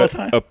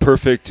time. a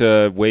perfect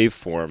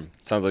waveform.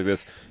 Sounds like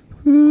this.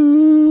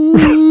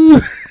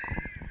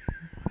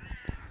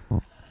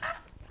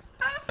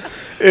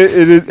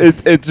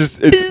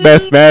 It's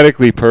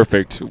mathematically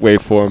perfect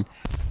waveform.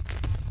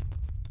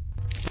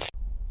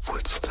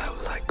 Wouldst thou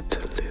like to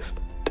live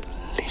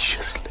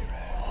deliciously?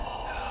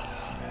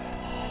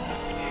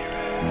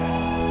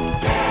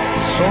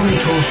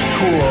 Solitus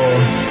tuo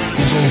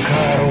usum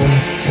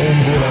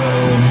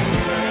ungularum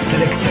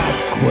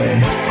delectatque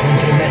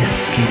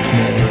contremescit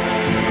me.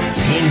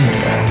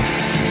 Intra.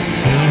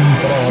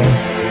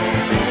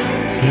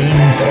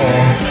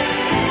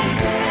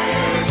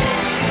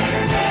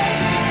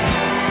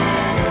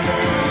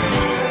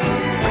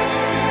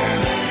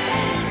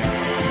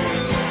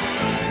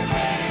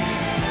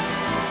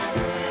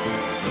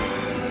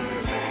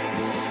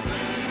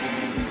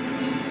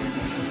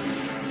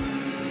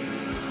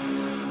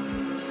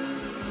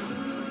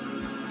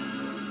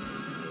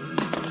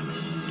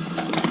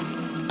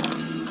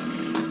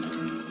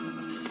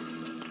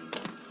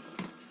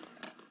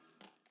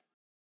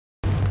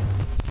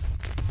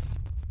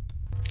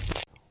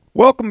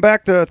 Welcome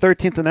back to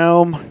 13th and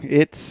Elm.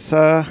 It's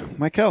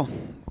Michael.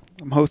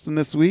 I'm hosting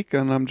this week,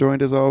 and I'm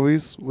joined as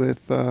always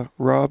with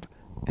Rob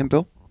and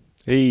Bill.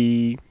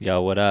 Hey.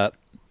 Yo, what up?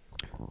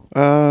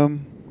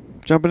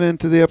 Jumping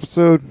into the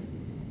episode,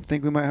 I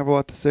think we might have a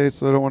lot to say,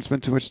 so I don't want to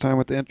spend too much time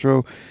with the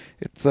intro.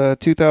 It's a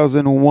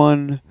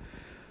 2001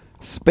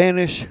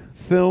 Spanish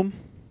film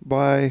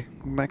by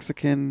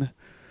Mexican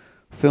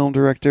film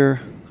director,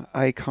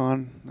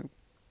 icon,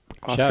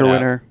 Oscar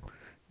winner,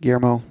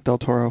 Guillermo del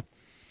Toro.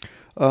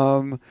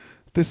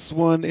 This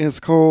one is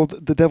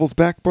called The Devil's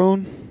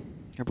Backbone.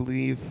 I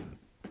believe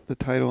the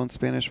title in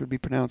Spanish would be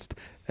pronounced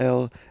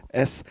El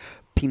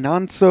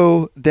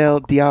Espinazo del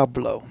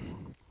Diablo.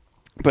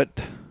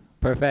 But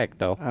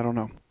Perfecto. I don't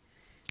know.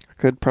 I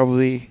could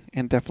probably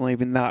and definitely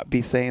not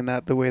be saying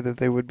that the way that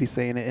they would be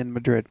saying it in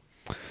Madrid.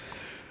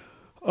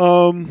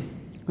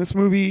 This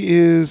movie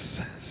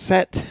is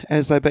set,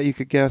 as I bet you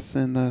could guess,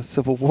 in the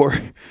Civil War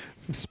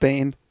of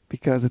Spain,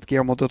 because it's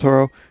Guillermo del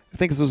Toro. I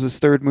think this was his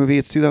third movie.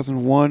 It's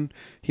 2001.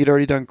 He'd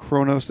already done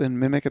Kronos and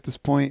Mimic at this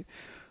point.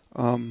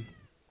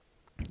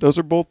 Those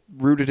are both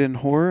rooted in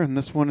horror, and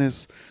this one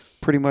is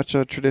pretty much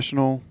a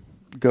traditional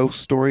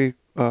ghost story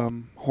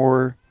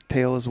horror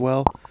tale as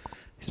well.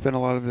 He spent a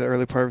lot of the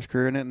early part of his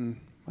career in it, and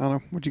I don't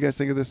know. What do you guys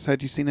think of this?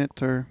 Had you seen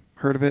it or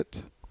heard of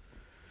it?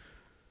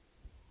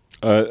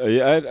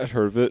 Yeah, I'd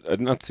heard of it. I'd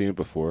not seen it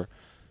before.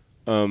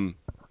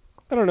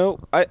 I don't know.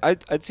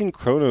 I'd seen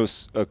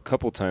Kronos a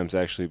couple times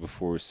actually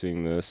before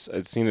seeing this.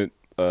 I'd seen it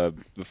the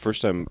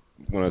first time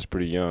when I was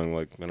pretty young,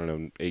 like, I don't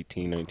know,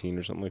 18, 19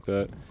 or something like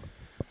that.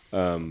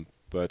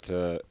 But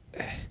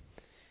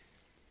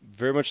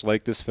very much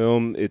like this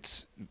film,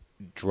 it's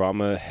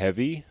drama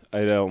heavy.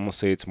 I'd almost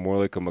say it's more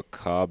like a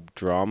macabre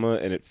drama,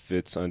 and it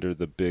fits under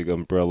the big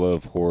umbrella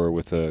of horror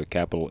with a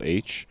capital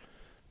H.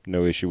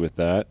 No issue with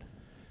that.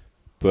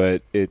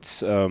 But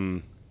it's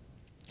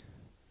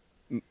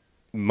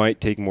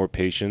might take more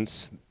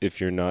patience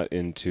if you're not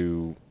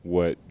into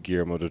what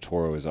Guillermo del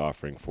Toro is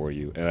offering for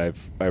you. And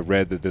I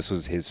read that this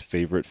was his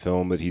favorite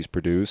film that he's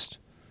produced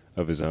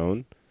of his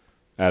own.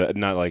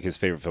 Not like his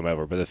favorite film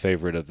ever, but the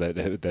favorite of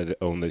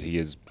that he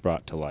has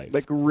brought to life.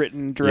 Like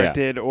written,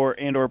 directed, or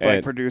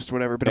produced,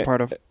 whatever, been a part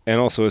of. And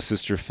also a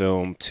sister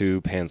film to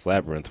Pan's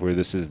Labyrinth, where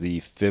this is the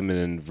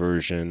feminine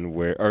version,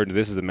 or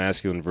this is the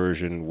masculine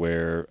version,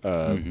 where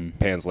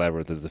Pan's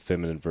Labyrinth is the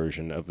feminine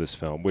version of this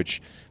film, which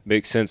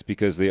makes sense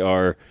because they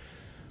are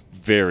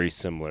very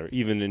similar,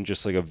 even in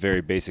just like a very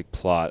basic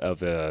plot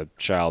of a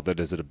child that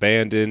is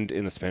abandoned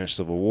in the Spanish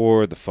Civil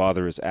War. The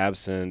father is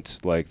absent.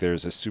 Like,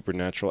 there's a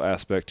supernatural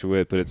aspect to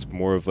it, but it's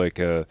more of like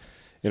a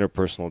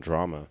interpersonal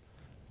drama.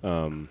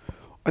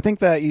 I think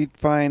that you'd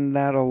find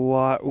that a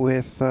lot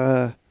with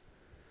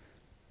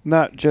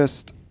not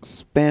just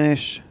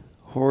Spanish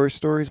horror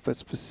stories, but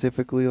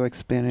specifically like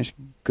Spanish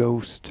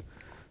ghost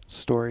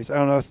stories. I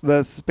don't know.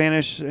 The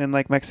Spanish and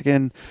like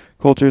Mexican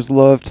cultures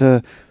love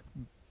to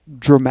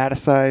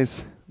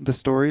dramatize the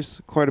stories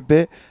quite a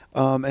bit,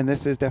 and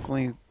this is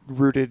definitely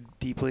rooted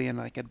deeply in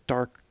like a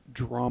dark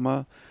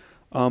drama,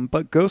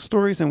 but ghost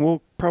stories, and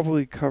we'll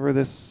probably cover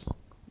this,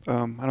 I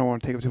don't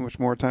want to take up too much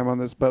more time on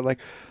this, but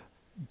like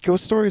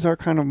ghost stories are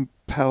kind of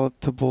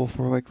palatable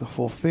for like the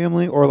whole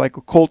family, or like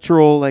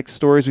cultural like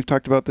stories. We've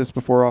talked about this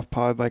before off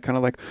pod, like kind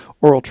of like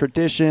oral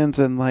traditions,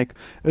 and like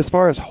as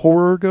far as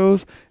horror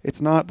goes,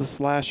 it's not the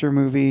slasher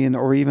movie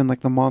or even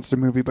like the monster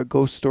movie, but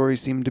ghost stories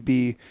seem to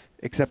be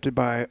accepted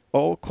by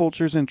all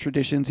cultures and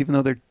traditions, even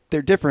though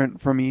they're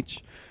different from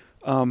each.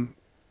 And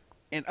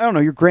I don't know,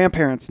 your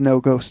grandparents know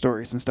ghost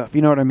stories and stuff.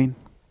 You know what I mean?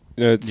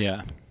 It's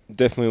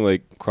definitely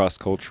like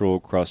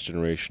cross-cultural,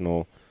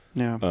 cross-generational.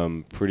 Yeah.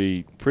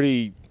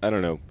 Pretty. I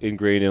don't know,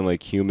 ingrained in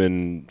like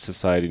human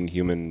society and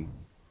human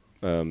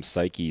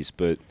psyches,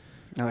 but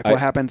like what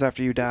happens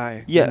after you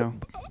die? Yeah, you know?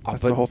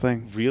 That's the whole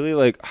thing. Really,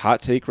 like,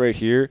 hot take right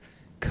here: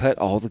 cut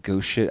all the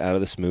ghost shit out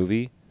of this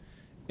movie,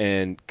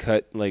 and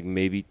cut like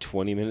maybe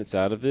 20 minutes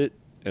out of it,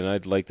 and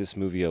I'd like this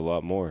movie a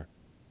lot more.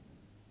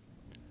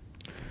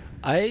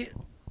 I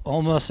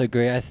almost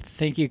agree. I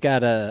think you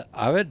gotta.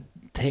 I would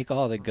take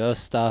all the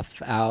ghost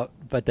stuff out,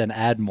 but then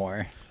add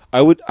more.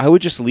 I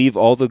would just leave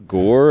all the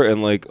gore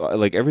and like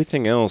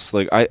everything else.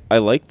 Like I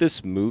like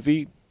this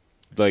movie,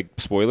 like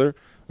spoiler,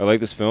 I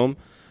like this film,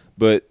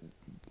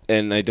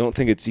 and I don't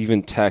think it's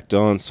even tacked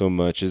on so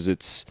much as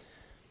it's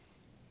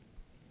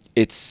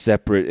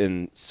separate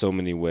in so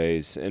many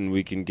ways, and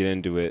we can get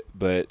into it.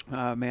 But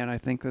Man, I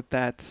think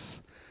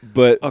that's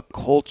but a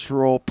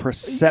cultural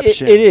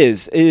perception. It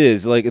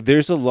is like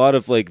there's a lot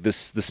of like the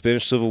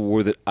Spanish Civil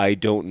War that I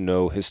don't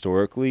know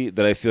historically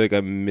that I feel like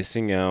I'm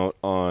missing out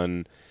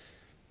on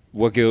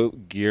what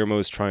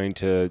Guillermo's trying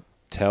to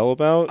tell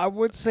about. I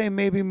would say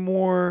maybe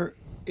more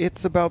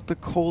it's about the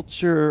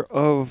culture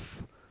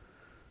of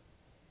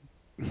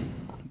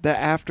the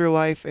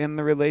afterlife and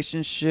the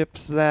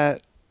relationships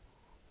that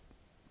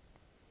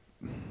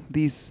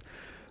these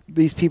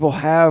people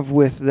have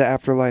with the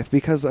afterlife,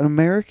 because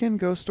American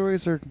ghost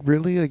stories are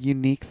really a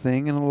unique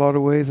thing in a lot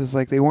of ways. It's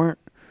like they weren't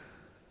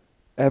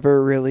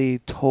ever really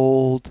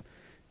told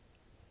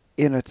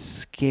in a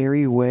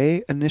scary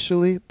way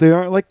initially. They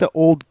aren't like the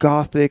old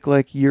gothic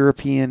like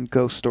European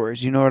ghost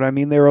stories, you know what I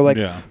mean? They were like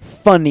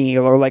funny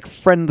or like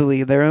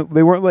friendly. They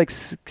weren't like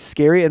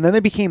scary, and then they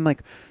became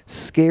like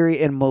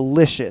scary and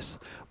malicious.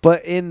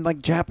 But in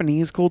like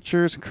Japanese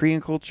cultures,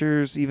 Korean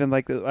cultures, even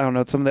like I don't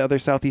know, some of the other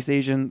Southeast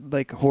Asian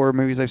like horror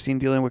movies I've seen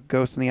dealing with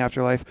ghosts in the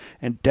afterlife,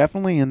 and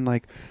definitely in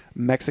like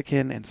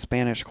Mexican and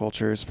Spanish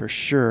cultures for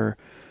sure,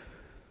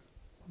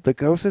 the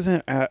ghost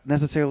isn't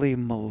necessarily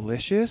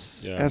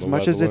malicious as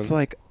much as it's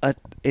like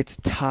it's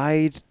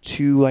tied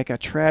to like a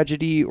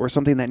tragedy or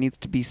something that needs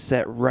to be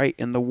set right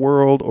in the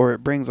world, or it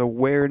brings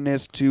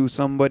awareness to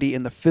somebody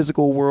in the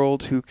physical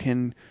world who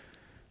can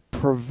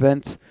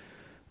prevent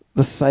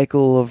the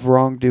cycle of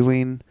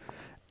wrongdoing.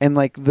 And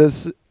like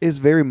this is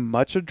very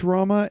much a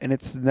drama, and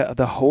it's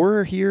the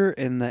horror here,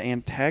 and the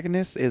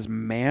antagonist is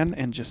Man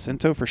and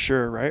Jacinto for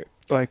sure, right?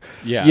 Like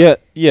yeah,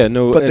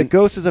 no. But the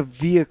ghost is a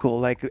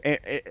vehicle. Like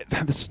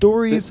the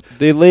stories,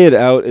 they lay it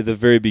out at the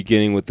very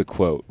beginning with the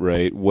quote,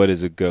 right? What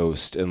is a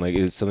ghost? And like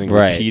it's something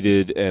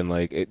repeated, and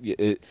like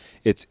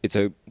it's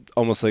a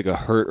almost like a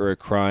hurt or a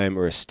crime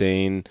or a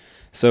stain.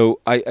 So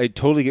I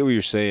totally get what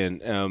you're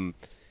saying.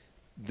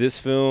 This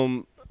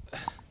film.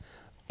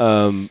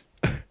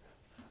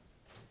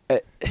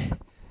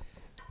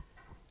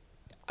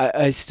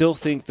 I still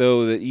think,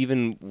 though, that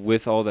even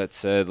with all that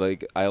said,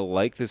 like I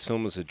like this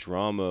film as a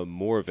drama,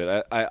 more of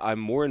it. I'm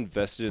more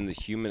invested in the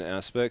human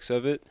aspects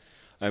of it.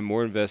 I'm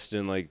more invested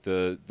in like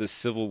the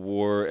Civil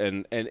War,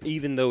 and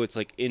even though it's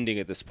like ending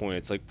at this point,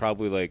 it's like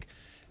probably like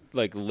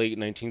late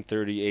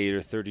 1938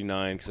 or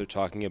 39, because they're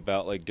talking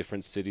about like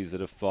different cities that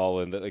have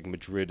fallen. That like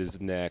Madrid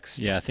is next.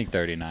 Yeah, I think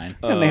 39.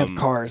 And they have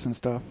cars and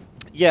stuff.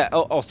 Yeah,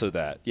 also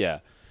that. Yeah.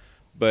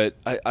 But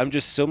I'm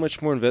just so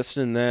much more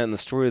invested in that and the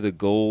story of the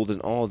gold and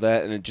all of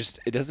that, and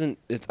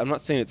I'm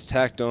not saying it's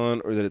tacked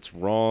on or that it's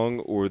wrong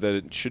or that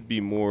it should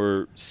be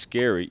more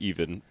scary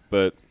even,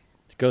 but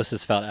the ghost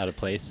has felt out of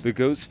place. The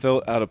ghost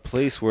felt out of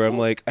place where I'm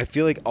like, I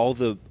feel like all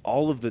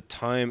of the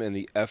time and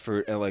the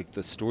effort and like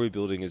the story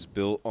building is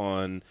built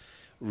on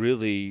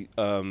really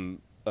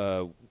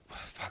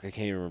I can't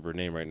even remember her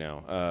name right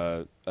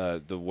now.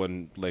 The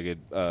one-legged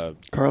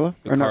Carla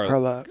or not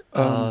Carla?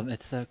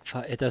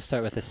 It does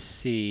start with a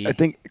C. I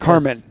think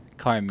Carmen.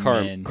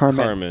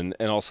 Carmen,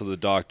 and also the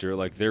doctor,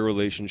 like their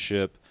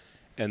relationship,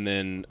 and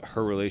then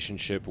her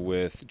relationship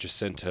with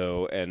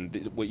Jacinto,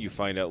 and what you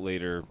find out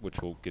later,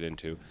 which we'll get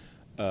into,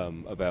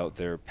 about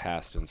their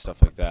past and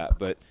stuff like that.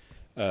 But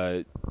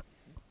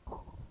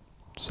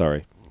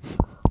sorry,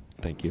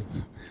 thank you.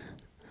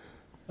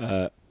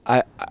 I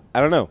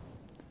don't know.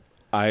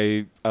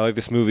 I like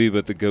this movie,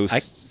 but the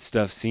ghost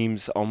stuff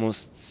seems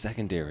almost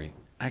secondary.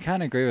 I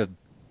kind of agree with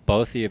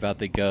both of you about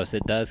the ghost.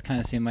 It does kind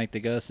of seem like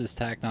the ghost is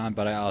tacked on,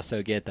 but I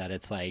also get that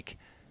it's like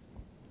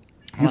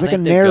he's like a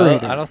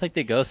narrator. I don't think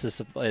the ghost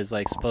is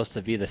like supposed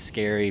to be the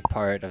scary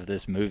part of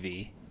this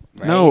movie.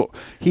 Right? No,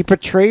 he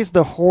portrays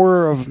the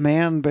horror of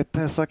man, but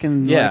the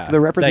fucking like, the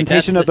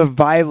representation of the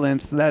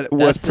violence that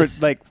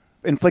was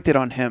inflicted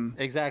on him.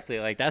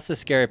 Exactly. Like that's the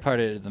scary part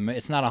of the movie.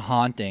 It's not a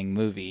haunting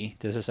movie.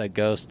 There's just a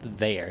ghost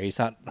there. He's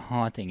not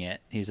haunting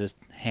it. He's just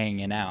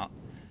hanging out.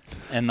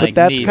 And like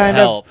that's needs kind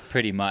help of,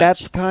 pretty much.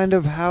 That's kind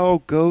of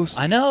how ghosts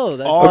I know.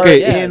 are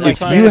in like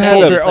you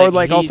culture or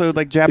like also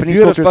like Japanese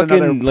culture is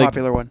another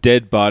popular one.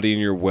 Dead body in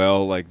your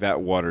well, like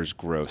that water's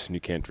gross and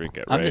you can't drink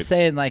it, right? I'm just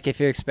saying, like if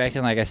you're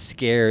expecting like a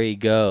scary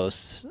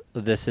ghost,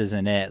 this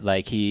isn't it.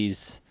 Like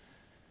he's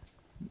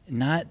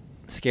not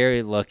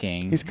scary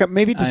looking. He's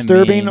maybe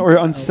disturbing or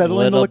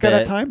unsettling to look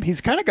at time.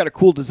 He's kind of got a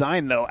cool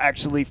design though.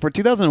 Actually, for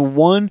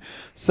 2001,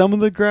 some of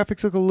the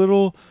graphics look a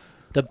little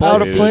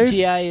out of place.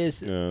 CGI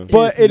is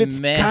but it's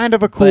kind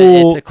of a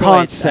cool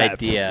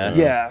concept. Idea.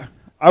 Yeah,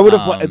 I would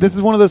have. This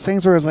is one of those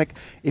things where it's like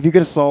if you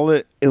could have saw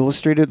it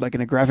illustrated like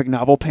in a graphic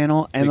novel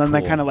panel, and then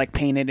they kind of like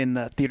painted in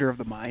the theater of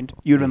the mind,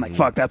 you'd have been like,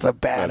 "Fuck, that's a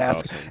badass."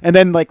 That's awesome. And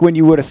then like when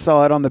you would have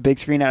saw it on the big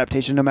screen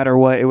adaptation, no matter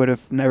what, it would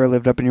have never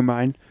lived up in your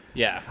mind.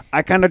 Yeah,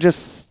 I kind of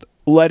just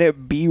let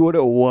it be what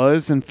it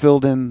was and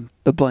filled in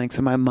the blanks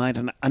in my mind.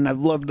 And I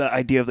love the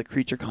idea of the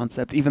creature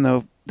concept, even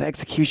though the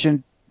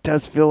execution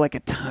does feel like a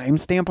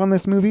timestamp on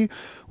this movie,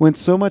 when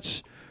so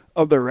much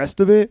of the rest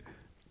of it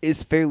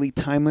is fairly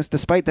timeless,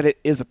 despite that it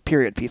is a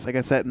period piece, like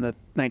I said, in the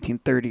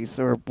 1930s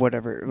or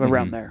whatever,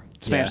 around there,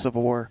 Spanish Yeah.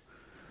 Civil War.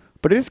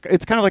 But it's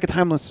kind of like a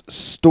timeless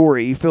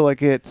story. You feel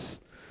like I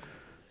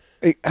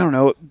don't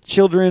know,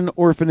 children,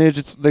 orphanage.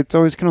 It's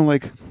always kind of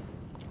like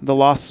the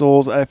lost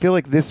souls. I feel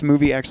like this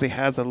movie actually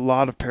has a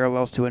lot of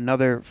parallels to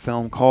another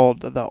film called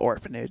The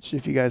Orphanage,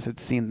 if you guys had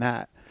seen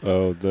that.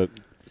 Oh,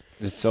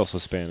 it's also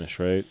Spanish,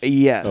 right?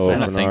 Yes, Oh,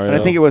 and, I think and so.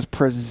 I think it was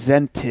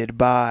presented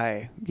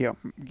by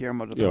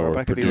Guillermo del Yeah, Toro. or but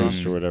I could be wrong.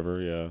 produced or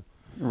whatever. Yeah.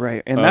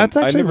 Right, and Um, that's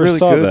I actually never really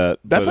saw good. that,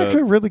 That's but,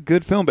 actually a really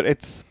good film, but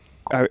it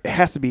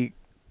has to be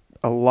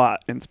a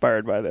lot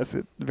inspired by this.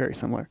 It's very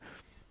similar.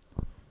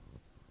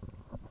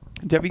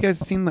 Have you guys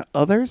seen the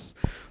others?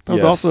 There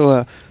was Yes. also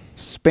a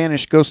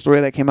Spanish ghost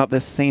story that came out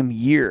this same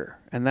year,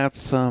 and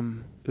that's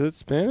Is it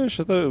Spanish?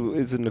 I thought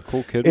is it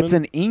Nicole Kidman? it's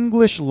an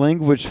English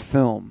language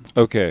film,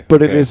 okay,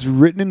 but it okay. is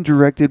written and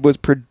directed, was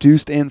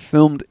produced and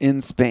filmed in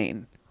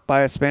Spain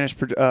by a Spanish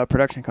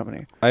production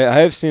company. I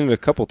have seen it a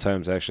couple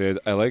times actually.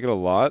 I like it a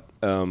lot.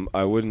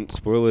 I wouldn't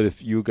spoil it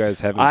if you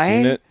guys haven't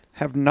seen it.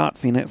 Have not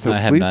seen it, so I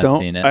have please not don't.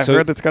 seen it. I've So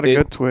heard it's got a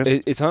good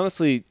twist. It's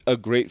honestly a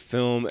great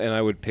film, and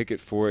I would pick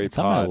it for a It's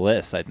on my pod.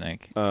 list, I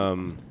think.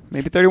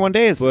 Maybe 31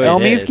 Days. But-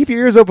 Elmies, It is. keep your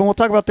ears open. We'll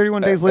talk about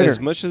 31 Days later. As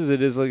much as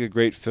it is like a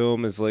great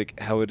film, is like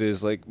how it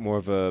is like more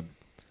of a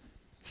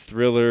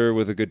thriller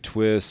with a good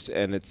twist,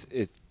 and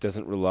it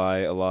doesn't rely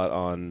a lot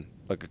on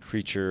like a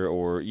creature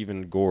or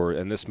even gore.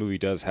 And this movie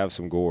does have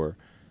some gore.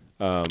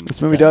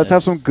 This movie does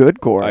have some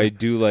good gore. I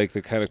do like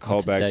the kind of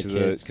Lots of callback dead to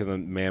kids. the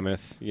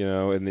mammoth,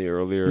 in the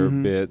earlier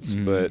Mhm. bits.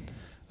 Mhm. But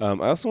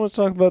I also want to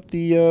talk about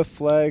the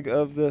flag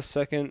of the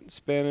Second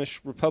Spanish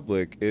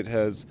Republic. It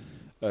has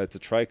it's a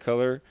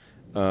tricolor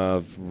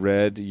of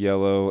red,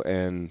 yellow,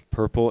 and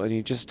purple, and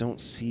you just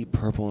don't see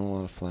purple in a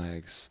lot of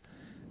flags.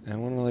 And I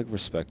want to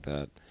respect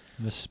that.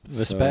 Respect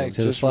So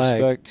to the just flag.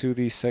 respect to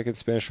the Second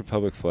Spanish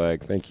Republic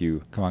flag. Thank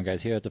you. Come on,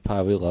 guys. Here at the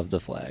pod, we love the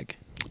flag.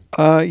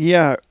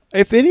 Yeah.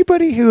 If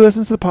anybody who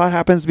listens to the pod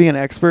happens to be an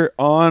expert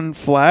on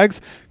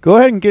flags, go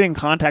ahead and get in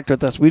contact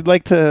with us. We'd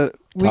like to.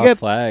 Talk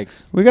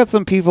flags. We got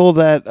some people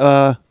that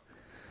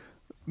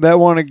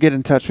want to get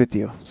in touch with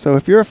you. So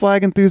if you're a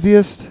flag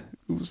enthusiast,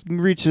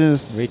 reach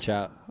us, Reach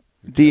out.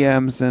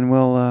 DMs, and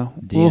we'll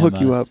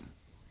hook you us. up.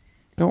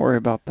 Don't worry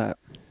about that.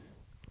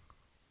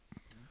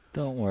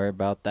 Don't worry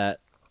about that.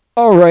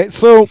 All right.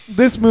 So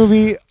this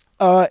movie,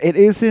 it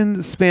is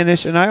in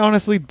Spanish, and I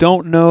honestly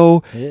don't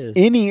know It is.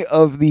 any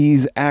of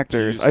these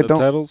actors. Did you use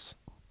subtitles?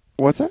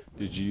 What's that?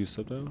 Did you use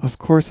subtitles? Of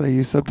course, I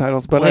use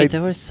subtitles, but Wait,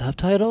 there were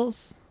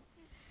subtitles?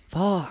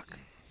 Fuck.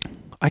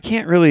 I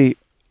can't really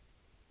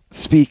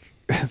speak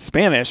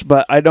Spanish,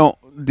 but I don't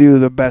do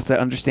the best at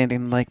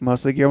understanding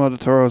mostly Guillermo del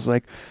Toro's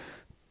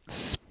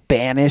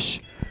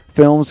Spanish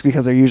films,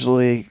 because they're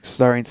usually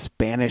starring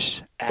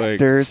Spanish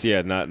actors.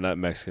 Not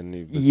Mexican.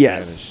 but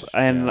Yes, Spanish.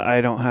 and Yeah. I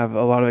don't have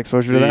a lot of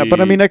exposure to that.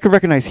 But I mean, I could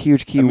recognize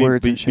huge I mean,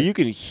 keywords but, and but shit. you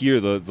can hear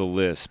the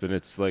lisp, and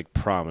it's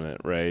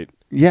prominent, right?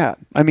 Yeah,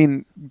 I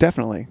mean,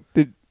 definitely.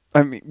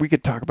 We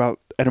could talk about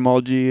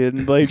etymology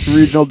and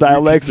regional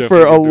dialects for a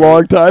definitely do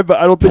long time, but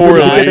I don't think we're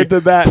gonna Poorly. get into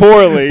that.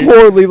 Poorly.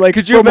 Poorly.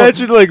 Could you from a-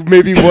 imagine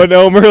maybe one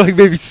Elmer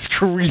maybe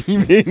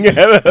screaming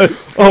at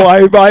us? Oh,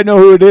 I know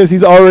who it is.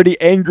 He's already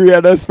angry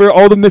at us for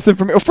all the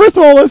misinformation. First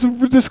of all, let's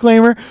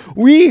disclaimer: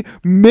 we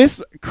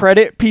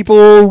miscredit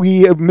people,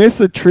 we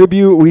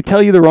misattribute, we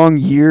tell you the wrong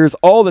years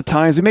all the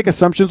times. We make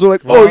assumptions. We're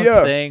like, oh Wrong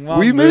yeah, thing, wrong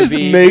we movie. just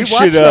make we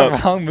watch shit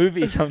up. the wrong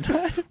movie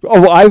sometimes.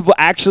 oh, I've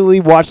actually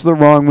watched the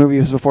wrong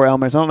movies before,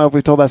 Elmer. So I don't know if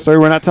we told that story.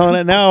 We're not telling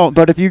it now,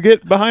 but if you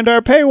get behind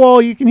our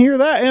paywall, you can hear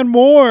that and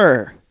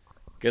more.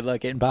 Good luck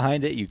getting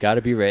behind it. You got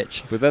to be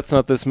rich. But that's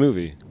not this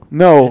movie.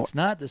 No, It's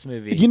not this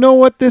movie. you know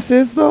what this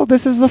is though?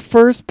 This is the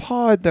first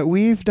pod that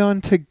we've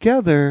done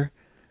together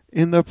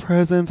in the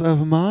presence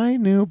of my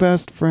new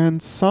best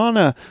friend,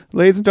 Sana.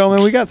 Ladies and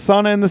gentlemen, we got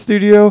Sana in the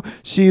studio.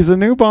 She's a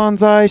new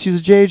bonsai. She's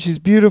a jade. She's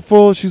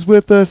beautiful. She's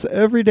with us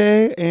every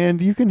day,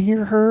 and you can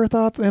hear her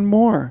thoughts and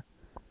more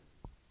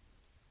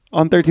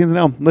on 13th and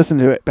Elm. Listen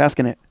to it. Bask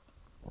in it.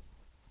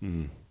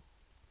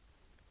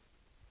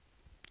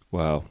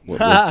 Wow, what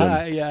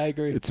wisdom! Yeah, I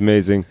agree. It's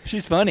amazing.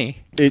 She's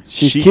funny. She's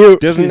She cute.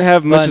 doesn't She's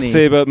have much to funny.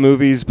 say about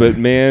movies, but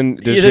man,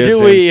 does Neither she have do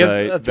some we,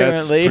 insight. That's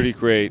apparently. pretty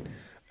great.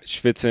 She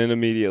fits in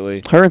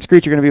immediately. Her and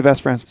Screech are going to be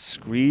best friends.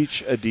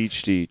 Screech a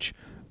deech deech.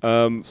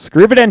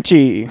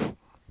 Scrivedenci.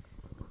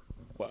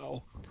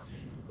 Wow.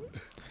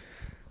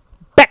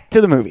 Back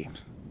to the movie.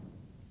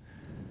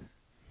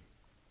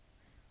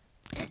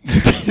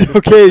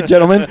 Okay,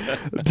 gentlemen.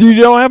 Do you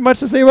don't have much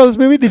to say about this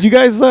movie? Did you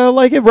guys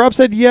like it? Rob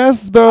said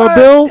yes.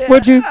 Bill,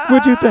 what'd you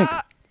think?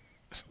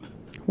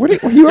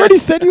 You already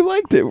said you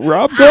liked it,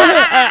 Rob. Go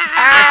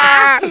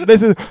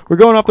ahead. We're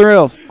going off the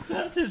rails.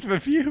 That's his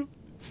review.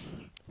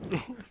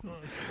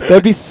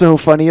 That'd be so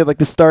funny, like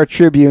the Star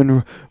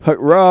Tribune.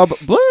 Rob.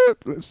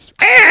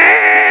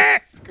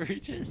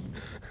 Screeches.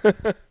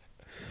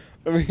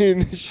 I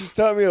mean, she's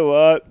taught me a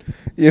lot.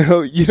 You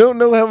know, you don't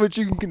know how much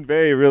you can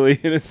convey really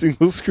in a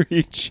single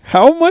screech.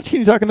 How much can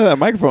you talk into that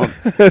microphone?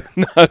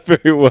 Not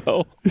very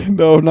well.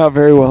 No, not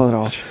very well at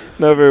all.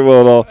 Not very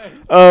well at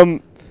all.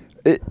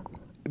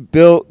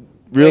 Bill,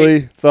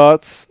 really,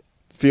 thoughts,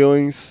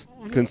 feelings,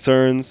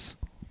 concerns?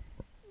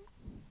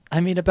 I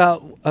mean,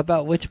 about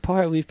which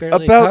part we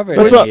barely About covered.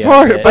 which any of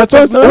part? it. That's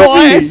what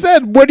I movie.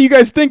 said. What do you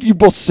guys think? You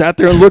both sat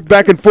there and looked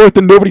back and forth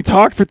and nobody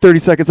talked for 30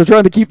 seconds. I'm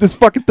trying to keep this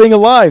fucking thing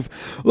alive.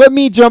 Let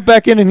me jump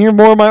back in and hear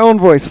more of my own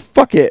voice.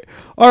 Fuck it.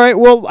 All right,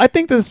 well, I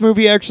think this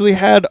movie actually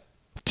had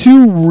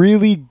two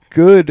really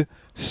good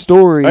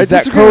stories I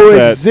that disagree with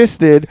that.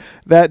 coexisted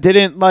that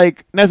didn't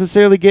like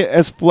necessarily get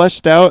as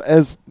fleshed out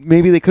as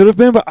maybe they could have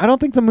been, but I don't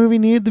think the movie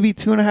needed to be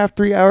 2.5,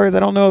 3 hours. I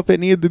don't know if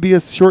it needed to be a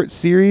short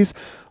series.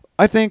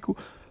 I think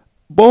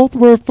both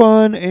were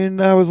fun, and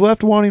I was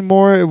left wanting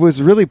more. It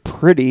was really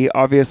pretty,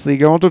 obviously.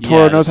 Guillermo del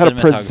Toro Yeah, the knows how to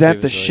cinematography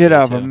present the was really shit good,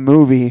 out of a too.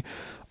 movie.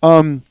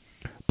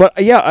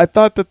 But yeah, I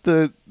thought that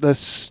the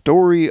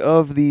story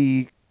of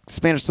the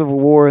Spanish Civil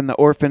War and the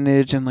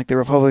orphanage and like the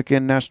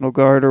Republican National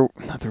Guard, or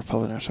not the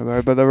Republican National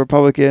Guard, but the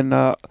Republican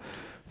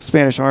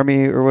Spanish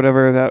Army or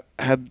whatever that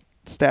had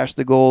stashed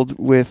the gold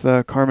with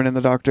Carmen and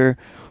the Doctor,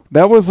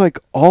 that was like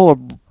all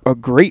a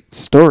great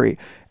story.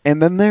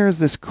 And then there's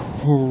this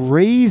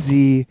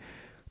crazy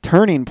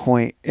turning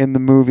point in the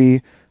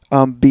movie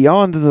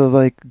beyond the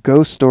like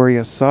ghost story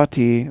of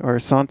Santi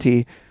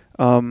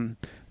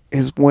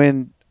is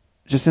when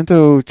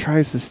Jacinto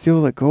tries to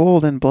steal the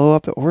gold and blow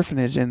up the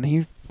orphanage, and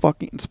he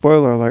fucking,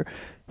 spoiler alert,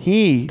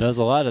 he Does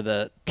a lot of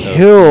that.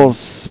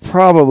 kills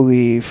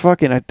probably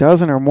fucking a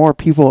dozen or more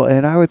people,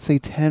 and I would say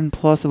 10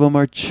 plus of them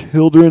are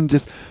children,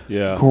 just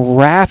Yeah.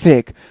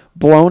 graphic,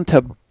 blown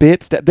to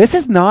bits. This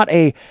is not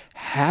a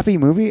happy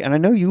movie, and I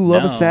know you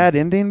love a No. sad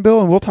ending,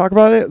 Bill, and we'll talk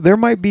about it. There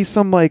might be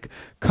some like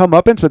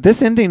comeuppance, but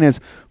this ending is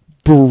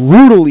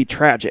brutally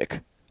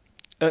tragic.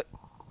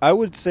 I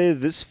would say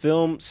this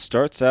film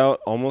starts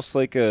out almost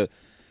like a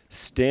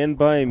Stand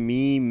By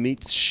Me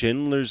meets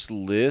Schindler's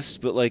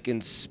List, but like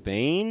in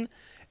Spain,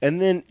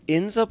 and then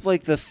ends up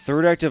like the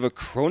third act of a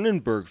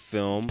Cronenberg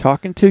film.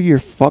 Talking to your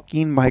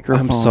fucking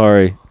microphone. I'm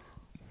sorry.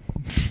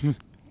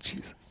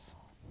 Jesus.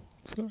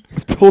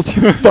 I've told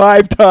you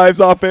 5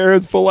 times off air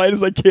as polite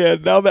as I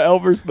can. Now the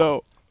Elvers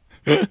know.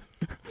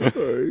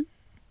 Sorry.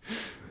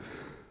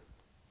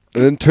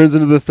 And then turns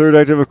into the third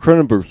act of a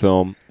Cronenberg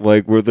film,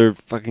 like where they're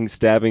fucking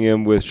stabbing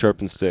him with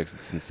sharpened sticks.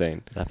 It's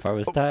insane. That part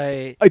was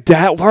tight.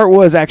 That part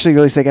was actually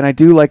really sick, and I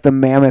do like the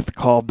mammoth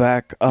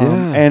callback.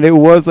 Yeah. And it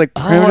was like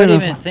Oh, I didn't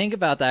primitive. even think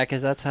about that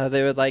because that's how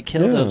they would like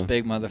kill Yeah. those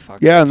big motherfuckers.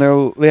 Yeah, and they're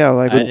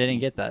like I didn't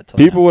get that. Till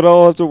People now. would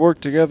all have to work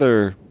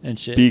together, and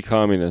shit. be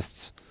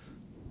communists.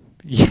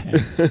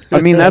 Yes. I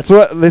mean, that's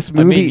what this I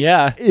movie mean,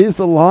 yeah. is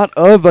a lot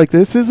of. Like,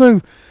 this is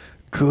a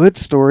good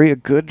story, a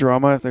good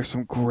drama. There's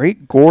some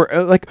great gore.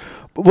 Like,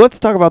 let's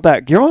talk about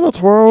that. Guillermo del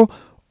Toro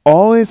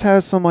always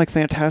has some like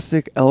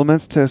fantastic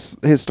elements to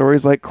his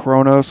stories, like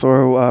Kronos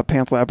or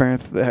Pan's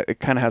Labyrinth. It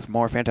kind of has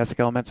more fantastic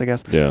elements, I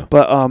guess. Yeah.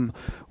 But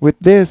with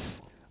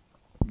this,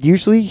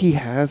 usually he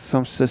has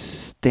some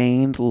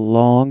sustained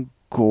long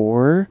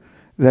gore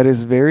that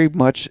is very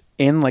much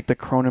in like the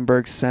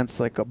Cronenberg sense,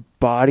 like a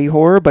body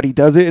horror, but he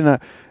does it in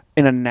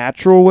a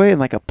natural way, in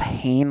like a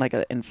pain, like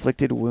an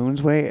inflicted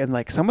wounds way. And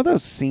like some of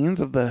those scenes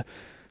of the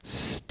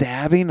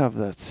stabbing of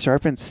the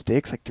sharpened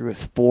sticks like through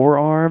his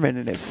forearm and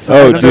in his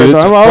side under dude, his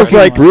it's arm, I was fucking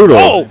like, brutal.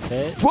 oh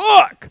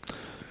fuck.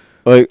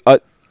 Like,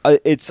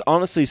 it's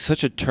honestly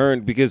such a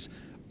turn because,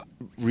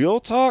 real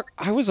talk,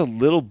 I was a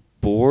little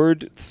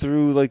bored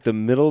through like the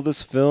middle of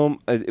this film.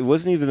 It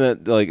wasn't even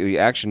that like the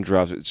action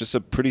drops. It's just a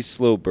pretty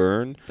slow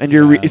burn. And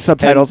your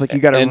subtitles, like you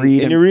got to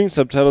read. And you're reading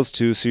subtitles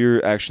too, so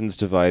your action's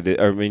divided.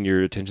 I mean,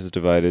 your attention's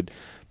divided.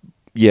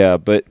 Yeah,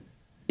 but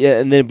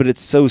it's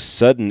so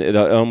sudden. It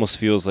almost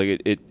feels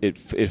like it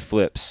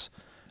flips.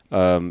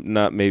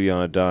 Not maybe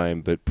on a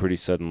dime, but pretty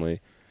suddenly.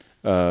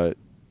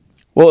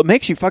 Well, it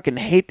makes you fucking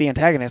hate the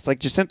antagonist. Like,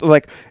 Jacinto,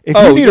 like, if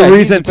Oh, you need yeah, a he's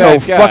reason a to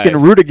bad guy. fucking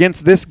root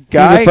against this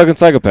guy, He's a fucking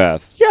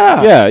psychopath.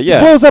 yeah. Yeah.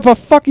 He blows up a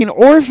fucking He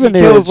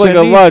orphanage. kills like and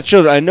a lot of he's-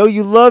 children. I know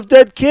you love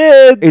dead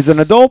kids. He's an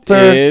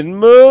adulter. in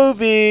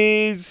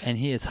movies. And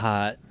he is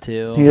hot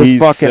too. He is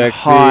He's fucking sexy.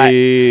 hot.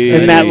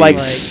 In that, like, Like-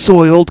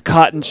 soiled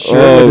cotton shirt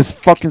Oh, with his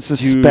fucking Dude, I want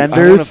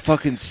suspenders. to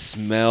fucking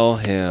smell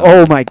him.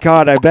 Oh, my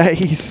God. I bet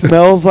he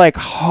smells like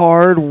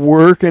hard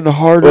work and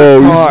harder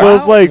Oh, he cock.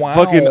 smells like Wow.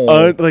 fucking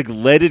like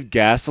leaded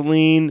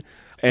gasoline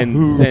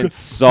and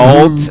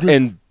salt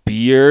and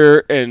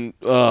beer and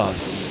yeah,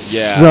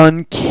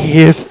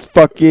 sun-kissed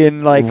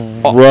fucking, like,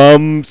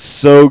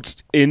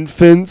 rum-soaked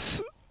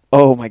infants.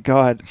 oh, my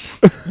God.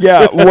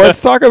 Yeah, let's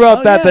talk about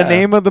Oh, that. The yeah.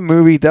 name of the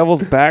movie,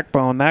 Devil's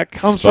Backbone, that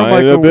comes from, like,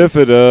 Spina a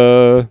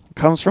bifida.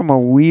 comes from a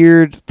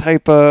weird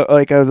type of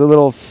like a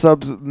little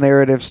sub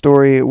narrative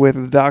story with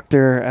the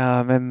doctor,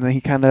 and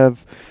he kind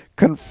of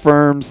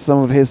confirms some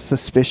of his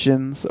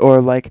suspicions, or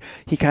like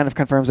he kind of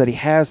confirms that he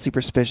has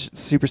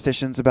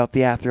superstitions about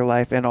the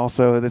afterlife, and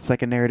also it's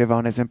like a narrative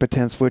on his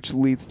impotence, which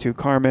leads to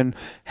Carmen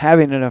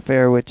having an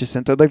affair with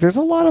Jacinto. Like there's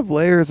a lot of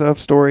layers of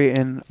story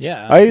in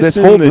Yeah. I this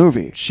assume whole that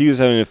movie. she was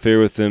having an affair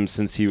with him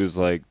since he was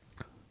like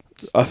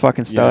A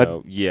fucking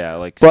stud.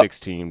 like But-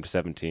 16,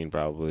 17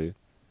 probably.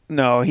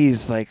 No,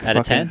 he's like Out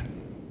of fucking- 10?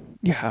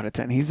 Yeah, out of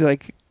 10. He's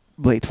like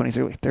late 20s,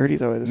 early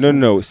 30s. I would No, assume.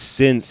 no,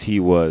 since he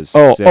was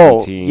Oh,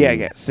 17.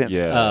 yeah, since.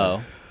 Yeah.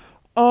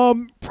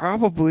 Oh.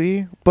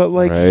 Probably, but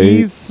like Right.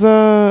 he's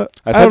I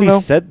I thought don't he know.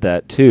 said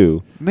that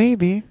too.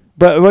 Maybe.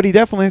 But what he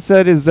definitely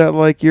said is that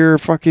like you're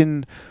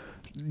fucking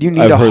you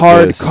need I've a heard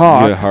hard this.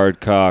 cock. You need a hard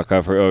cock.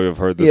 I've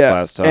heard this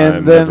last time.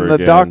 And then Never the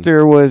again.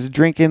 doctor was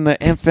drinking the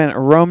infant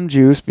rum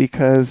juice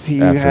because he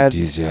had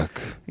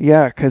Aphrodisiac.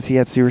 because he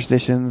had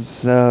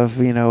superstitions of,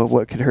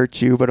 what could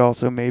hurt you, but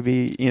also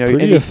maybe,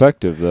 Pretty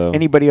effective though.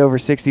 anybody over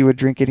 60 would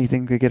drink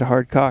anything to get a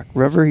hard cock.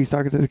 Remember he's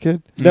talking to the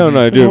kid? No,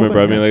 I The do whole remember.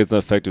 I thing, mean, yeah. like it's an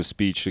effective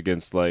speech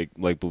against like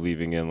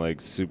believing in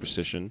like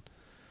superstition.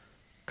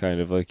 Kind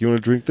of like, you want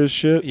to drink this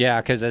shit? Yeah,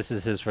 because this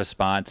is his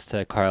response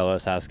to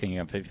Carlos asking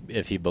him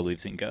if he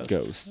believes in ghosts.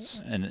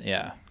 Ghosts. And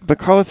yeah. But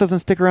Carlos doesn't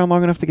stick around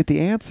long enough to get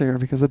the answer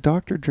because the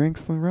doctor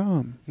drinks the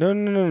rum.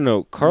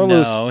 No.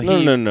 Carlos.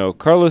 No, No.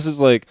 Carlos is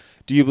like,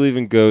 do you believe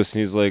in ghosts? And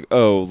he's like,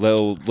 oh,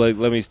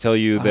 let me tell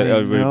you that I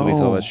everybody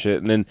believes all know. that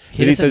shit. And then He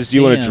he doesn't says, do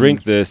you want see to him.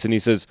 drink this? And he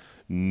says,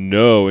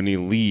 no. And he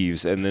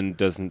leaves and then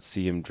doesn't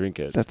see him drink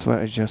it. That's what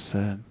I just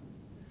said.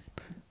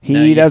 No,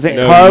 He you doesn't. said-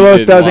 No, Carlos you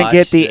didn't. doesn't get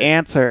Watched the it.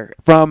 answer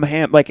from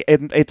him. Like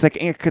it's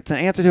an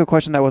answer to a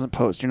question that wasn't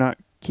posed. You're not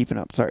keeping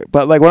up. Sorry,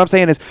 but like what I'm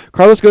saying is,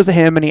 Carlos goes to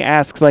him and he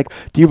asks like,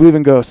 "Do you believe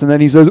in ghosts?" And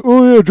then he says,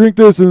 "Oh yeah, drink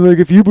this." And like,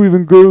 if you believe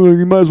in ghosts, like,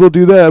 you might as well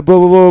do that. Blah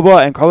blah blah blah.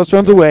 And Carlos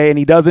runs away and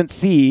he doesn't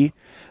see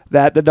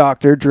that the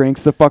doctor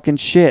drinks the fucking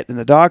shit. And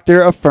the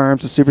doctor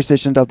affirms the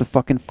superstitions of the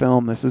fucking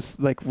film. This is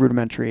like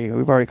rudimentary.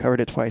 We've already covered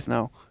it twice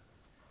now.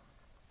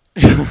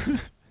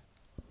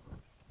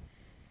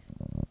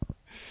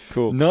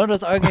 Cool. No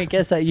one's going to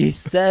guess that you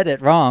said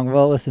it wrong.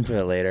 We'll listen to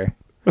it later.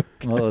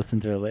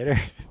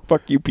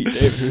 Fuck you, Pete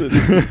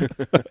Davidson.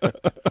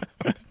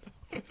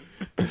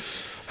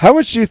 How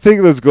much do you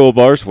think those gold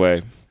bars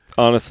weigh?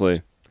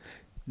 Honestly.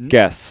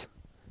 Guess.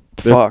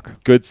 They're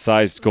Fuck. Good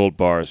sized gold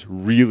bars.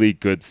 Really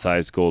good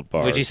sized gold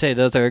bars. Would you say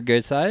those are a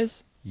good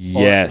size?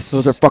 Yes.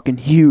 Those are fucking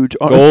huge.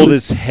 Gold honestly.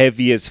 is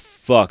heavy as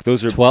fuck.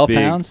 Those are 12 big.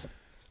 pounds?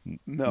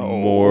 no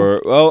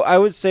More. Well, I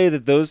would say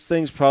that those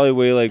things probably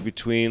weigh like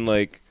between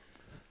like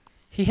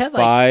He had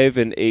like, 5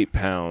 and 8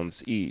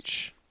 pounds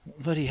each.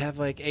 what, he have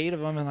like 8 of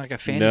them in like a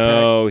fanny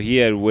No, he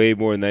had way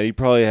more than that. He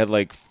probably had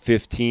like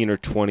 15 or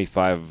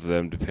 25 of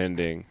them,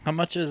 depending. pack? How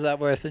much is that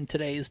worth in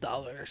today's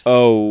dollars?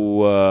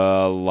 Oh,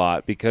 a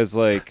lot. Because,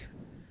 like,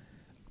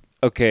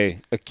 okay,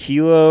 a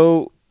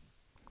kilo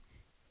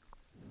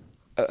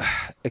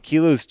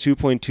is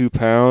 2.2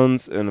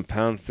 pounds, and a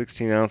pound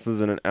 16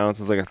 ounces, and an ounce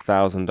is like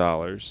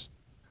 $1,000.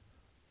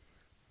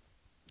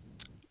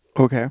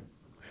 Okay.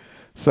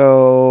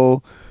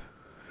 So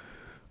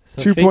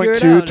So figure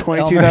it 2.2, out,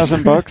 22,000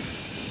 Elmer.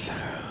 bucks.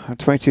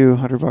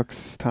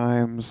 $2,200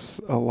 times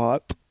a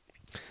lot.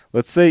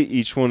 Let's say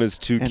each one is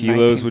 2 In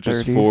kilos, which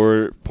is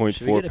 1930s. 4.4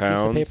 Should we get a piece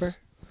of pounds. paper?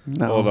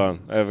 No. Hold on,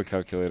 I have a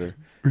calculator.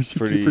 We should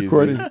Pretty keep easy.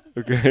 recording.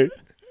 Okay.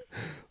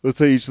 Let's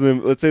say each of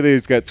them. Let's say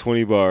they've got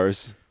 20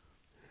 bars.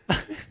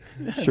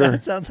 Sure.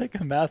 That sounds like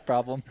a math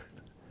problem.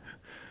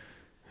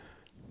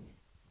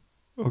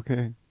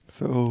 Okay.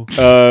 So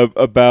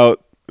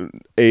About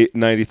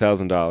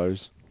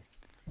 $90,000.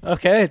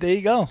 Okay, there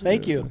you go.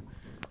 Thank you.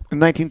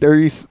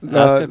 1930s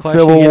Ask a question,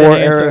 Civil get an War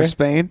era answer.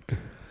 Spain.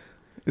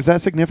 Is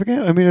that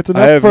significant? I mean, it's I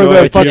enough have for no the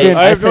idea. fucking.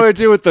 I have no said-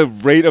 idea what the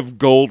rate of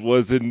gold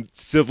was in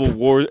Civil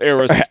War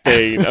era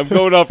Spain. I'm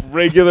going off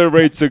regular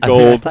rates of I mean, I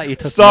gold. thought you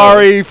took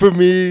Sorry notes. for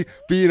me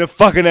being a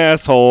fucking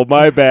asshole.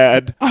 My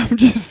bad. I'm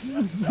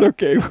just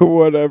okay.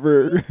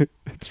 Whatever.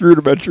 It's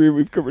rudimentary.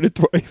 We've covered it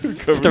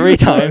twice. 3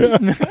 times.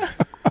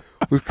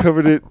 We've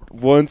covered it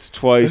once,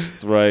 twice,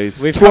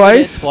 thrice. We've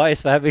Twice? covered it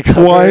twice, but have we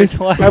covered Twice. it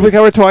twice? Have we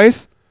covered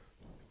twice?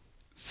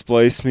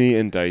 Splice me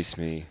and dice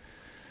me.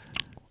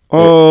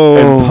 Oh.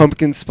 And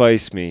pumpkin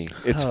spice me.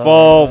 It's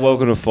fall.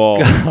 Welcome to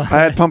fall. I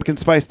had pumpkin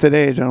spice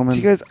today, gentlemen.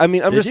 Do you guys? I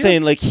mean, I'm Did just you?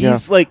 saying. Like he's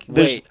Yeah. like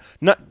there's Wait.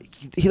 not.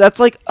 That's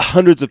like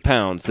hundreds of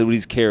pounds that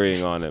he's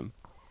carrying on him.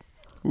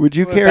 Would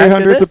you Well, carry back to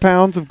hundreds of this?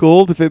 pounds of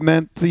gold if it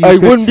meant that you I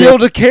could wouldn't be sit- able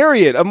to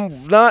carry it.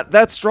 I'm not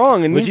that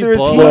strong, and Would you neither is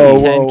blow he. Whoa, up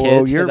whoa, 10 whoa,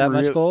 kids you're for that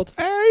much real- gold?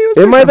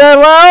 Am I that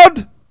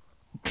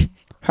loud?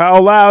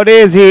 How loud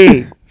is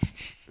he?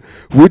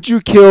 Would you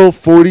kill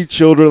 40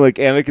 children like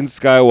Anakin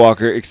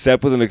Skywalker,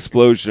 except with an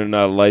explosion and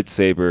not a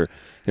lightsaber,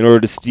 in order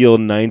to steal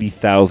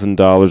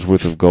 $90,000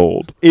 worth of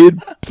gold, In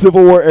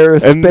Civil War era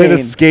Spain. and then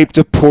escape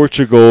to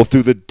Portugal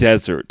through the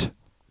desert?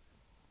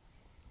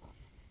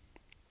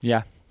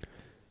 Yeah.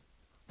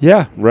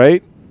 Yeah,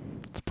 right.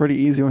 It's pretty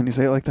easy when you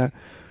say it like that.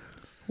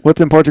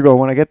 What's in Portugal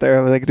when I get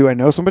there? Like, do I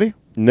know somebody?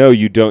 No,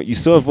 you don't. You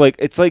still have like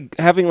it's like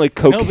having like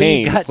No, but you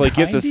cocaine. got It's like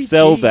you have to 90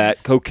 sell that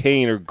Gs.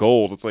 cocaine or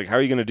gold. It's like how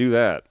are you going to do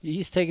that? You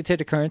just take it to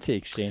the currency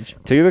exchange.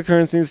 Take the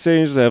currency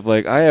exchange and have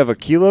like I have a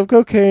kilo of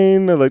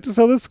cocaine. I'd like to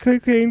sell this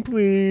cocaine,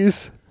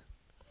 please.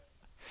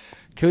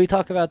 Can we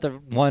talk about the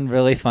one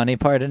really funny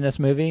part in this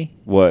movie?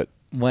 What?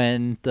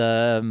 When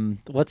the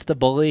what's the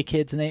bully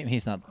kid's name?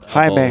 He's not a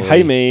Jaime.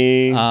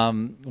 bully.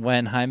 Jaime.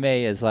 When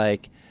Jaime is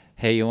like,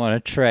 "Hey, you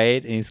want to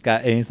trade?" and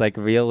he's like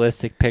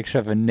realistic picture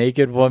of a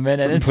naked woman,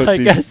 and it's like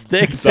a Pussy's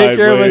stick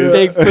figure with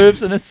big sideways.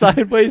 boobs and a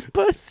sideways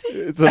pussy.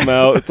 It's a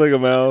mouth. It's like a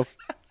mouth.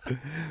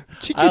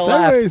 I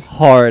laughed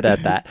hard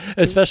at that,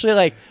 especially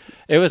like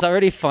it was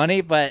already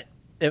funny, but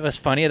it was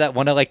funny that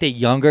one of like the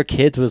younger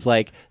kids was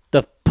like,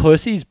 "The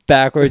pussy's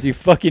backwards, you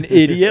fucking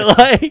idiot!"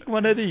 Like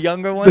one of the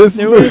younger ones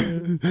knew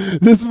it.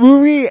 This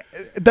movie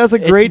does a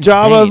great It's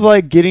job of insane.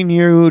 like getting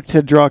you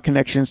to draw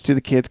connections to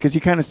the kids because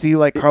you kind of see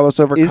like Carlos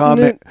overcome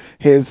Isn't it-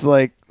 his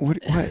like what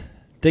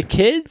The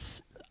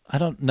kids, I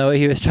don't know what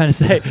he was trying to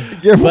say,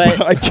 Yeah,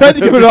 but I tried to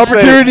give him an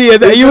opportunity,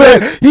 and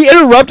then he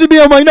interrupted me.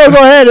 I'm like, no, go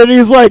ahead. And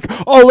he's like,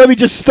 oh, let me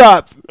just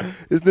stop.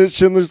 Isn't it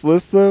Schindler's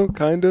List though?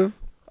 Kind of.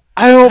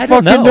 I don't I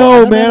fucking don't know. know, I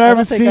don't man. know. I I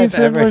haven't don't think seen I've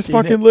ever Schindler's seen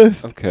fucking it.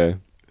 list. Okay.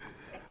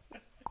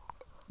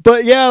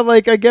 But yeah,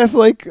 like I guess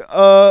like What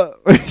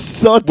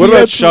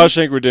about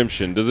Shawshank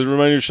Redemption? Does it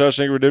remind you of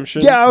Shawshank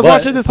Redemption? Yeah, I was But-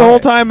 watching this the whole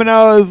alright. time, and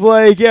I was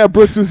like, yeah,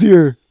 Brooks was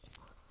here.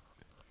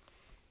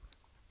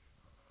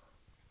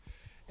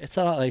 it's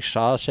not like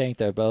Shawshank.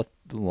 They're both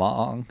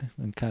long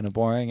and kind of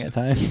boring at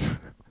times.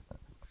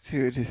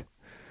 Dude.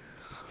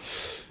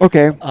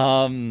 Okay.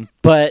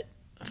 But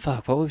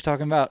fuck, what were we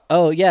talking about?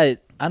 Oh yeah,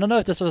 I don't know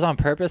if this was on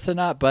purpose or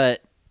not,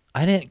 but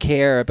I didn't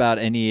care about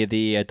any of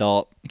the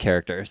adult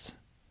characters.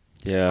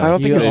 Yeah. I don't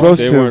think You- you're they-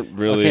 supposed they to. weren't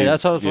really. Okay,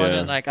 that's what I was yeah.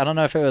 wondering. Like, I don't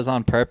know if it was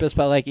on purpose,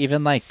 but like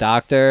even like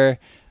Doctor,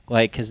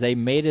 like, because they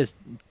made his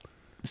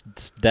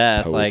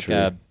death like Poetry.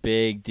 a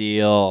big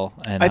deal,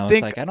 and I,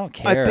 was like, I don't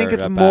care. I think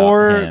it's about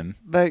more him.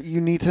 that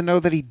you need to know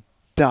that he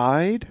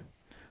died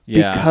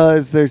Yeah,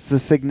 because there's the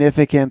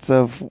significance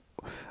of.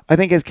 I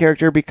think his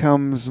character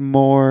becomes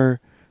more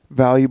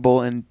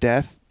valuable in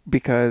death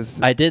because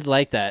I did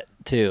like that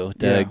too.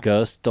 The Yeah.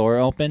 ghost door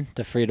open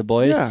to free the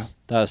boys. Yeah.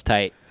 That was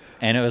tight,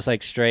 and it was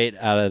like straight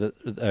out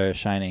of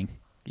Shining.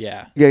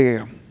 Yeah,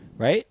 yeah.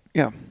 right.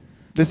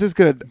 This is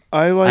good.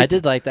 I I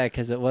did like that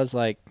because it was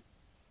like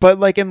but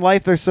like in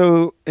life they're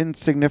so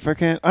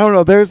insignificant. I don't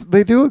know.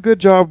 They do a good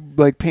job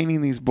like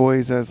painting these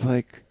boys as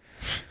like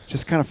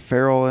just kind of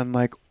feral and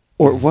like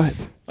or what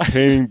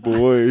Painting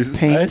boys. I just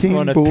painting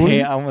want to boys.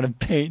 paint. I want to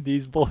paint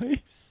these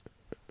boys.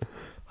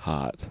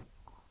 Hot.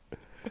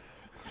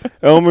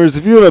 Elmers,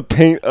 if you want to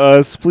paint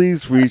us,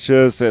 please reach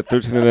us at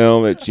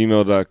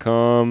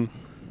 13elm@gmail.com.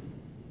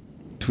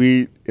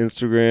 Tweet,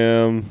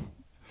 Instagram,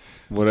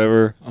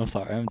 whatever. I'm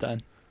sorry, I'm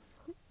done.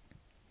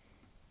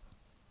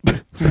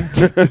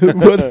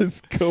 What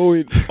is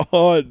going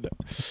on?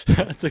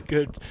 That's a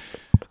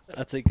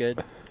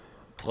good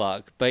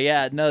plug. But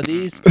yeah, no,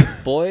 these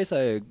boys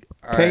are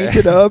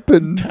Painted up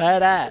and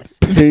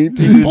badass. Painting.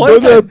 These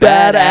boys Those are are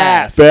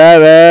badass.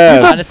 Badass.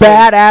 these are Honestly,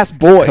 badass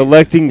boys.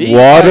 Collecting These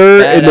water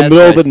are in the badass middle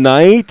of boys. the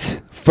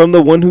night from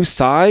the one who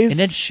sighs. And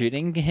then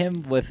shooting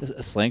him with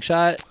a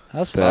slingshot. That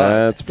was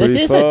That's fucked. This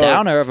pretty is a fucked.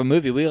 downer of a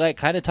movie. We like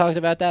kind of talked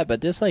about that, but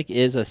this like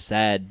is a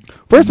sad.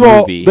 First of all,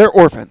 movie. they're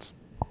orphans.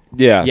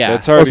 yeah, Yeah.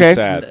 that's already Okay.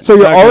 sad. So It's you're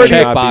not gonna already-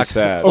 not be checkbox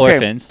sad. Okay.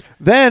 orphans.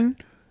 Then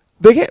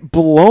they get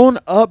blown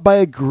up by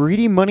a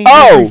greedy money.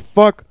 Oh! hungry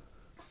fuck.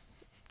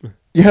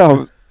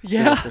 Yeah.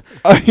 Yeah.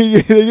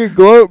 They could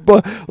go out,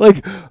 but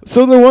like,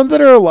 so the ones that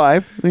are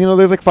alive,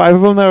 there's like 5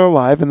 of them that are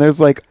alive, and there's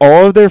like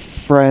all of their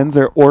friends,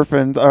 their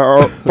orphans,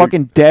 are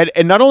fucking dead.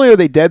 And not only are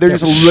they dead, they're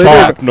just littered.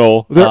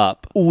 Shrapnel. They're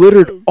Up.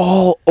 littered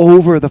all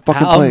over the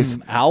fucking place.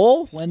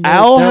 Owl when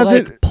Owl they're has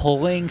like it-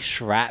 pulling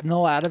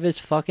shrapnel out of his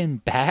fucking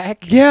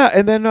back. Yeah,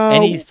 and then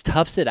And he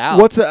toughs it out.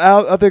 what's the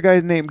other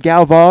guy's name?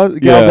 Galvez.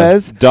 Yeah.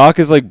 Doc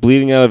is like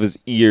bleeding out of his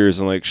ears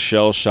and like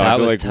shell shocked, That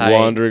and, was like tight.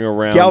 wandering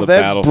around the Galvez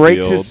battlefield.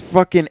 breaks his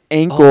fucking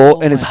ankle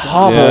Oh and is my God.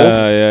 hobbled.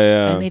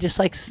 Yeah. And they just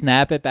like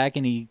snap it back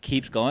and he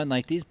keeps going.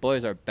 Like these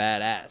boys are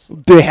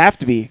badass. They have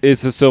to be,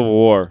 It's the Civil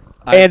War.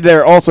 and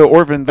they're also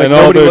orphans. Like And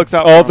all nobody their, looks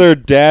out. all for them. their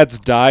dads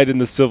died in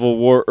the Civil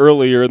War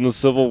earlier in the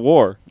Civil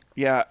War.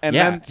 Yeah, and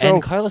yeah. then so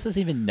And Carlos doesn't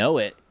even know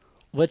it.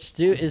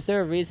 Is there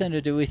a reason,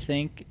 or do we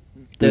think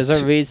there's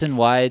a reason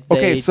why they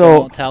Okay, so-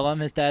 don't tell him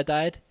his dad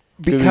died?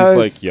 because he's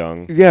like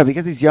young. Yeah,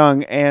 because he's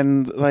young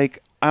and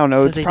like I don't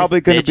know. So It's they probably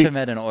just going ditch to be him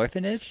at an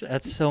orphanage?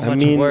 That's so I much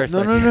mean, worse.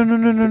 no, Like,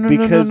 no,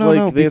 Because no,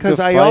 like they have because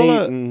to fight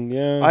Ayala and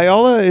yeah.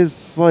 Ayala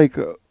is like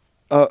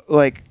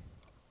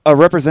a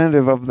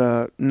representative of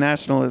the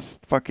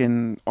nationalist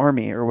fucking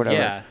army or whatever.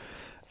 Yeah.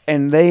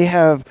 And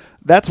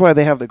that's why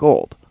they have the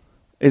gold,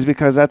 is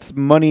because that's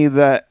money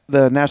that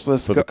the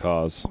nationalists for the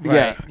cause.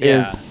 Right,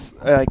 yeah. is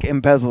like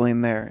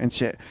embezzling there and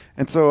shit.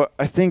 And so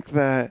I think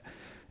that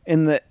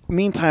in the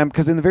meantime,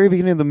 because in the very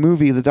beginning of the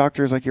movie, the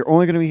doctor is like, you're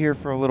only going to be here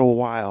for a little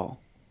while.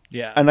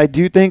 Yeah. And I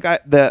do think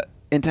the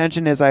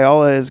intention is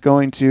Ayala is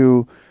going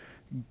to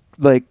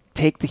like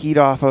take the heat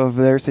off of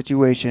their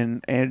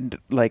situation and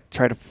like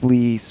try to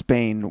flee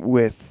Spain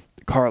with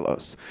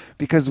Carlos.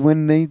 Because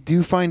when they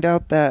do find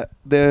out that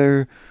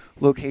their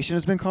location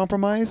has been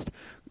compromised,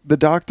 the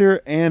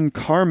doctor and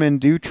Carmen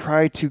do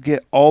try to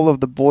get all of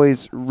the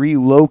boys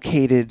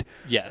relocated.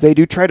 Yes. They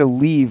do try to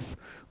leave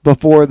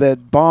before the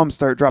bombs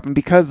start dropping,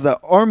 because the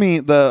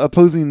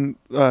opposing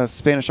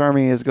Spanish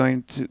army is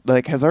going to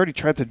has already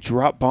tried to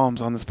drop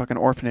bombs on this fucking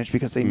orphanage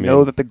because they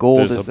know that the gold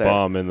there's is a there.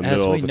 bomb in the As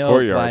middle we of the know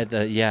courtyard.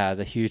 by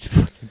the huge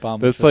fucking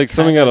bomb. That's like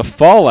something out of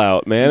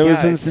Fallout, man. It Yeah,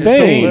 was it's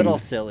insane. a little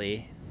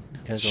silly.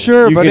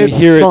 Sure, You but can it's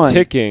hear fun. it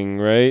ticking,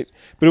 right?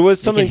 But it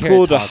was something hear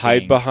cool it to hide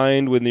talking.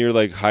 behind when you're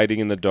like hiding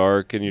in the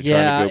dark and you're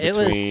trying to go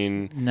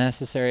between. It was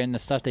necessary, and the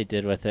stuff they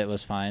did with it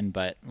was fine.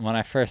 But when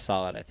I first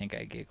saw it, I think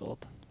I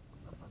giggled.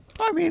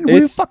 I mean, we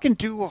It's- fucking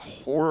do a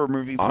horror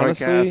movie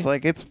Honestly- podcast.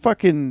 Like, it's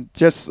fucking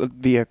just a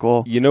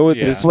vehicle. You know what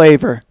Yeah. this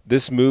Flavor.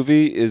 this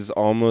movie is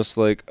almost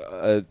like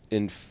an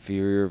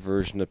inferior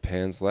version of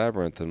Pan's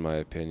Labyrinth, in my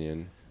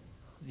opinion.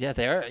 Yeah,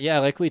 they are. Yeah,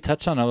 like we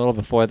touched on a little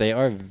before, they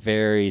are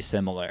very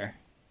similar.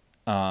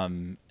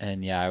 And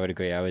yeah, I would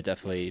agree. I would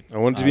definitely. I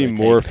want it to I be would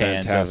more take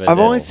Pan's fantastic. over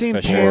I've only this, seen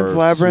for sure. Pan's Or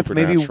Labyrinth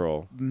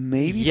supernatural.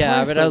 maybe Yeah,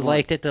 twice, but I'd once.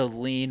 like it to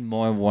lean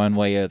more one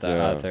way or the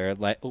Yeah. other.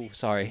 Like, oh,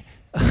 sorry,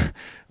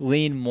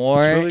 lean more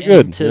really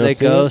good. into You the haven't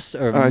seen it? ghost,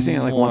 or Oh, I've seen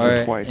it, like, once or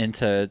more twice.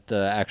 into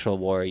the actual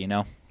war. You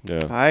know. Yeah,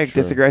 I sure.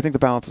 disagree. I think the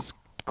balance is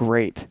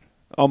great.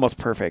 Almost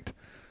perfect.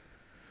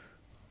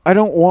 I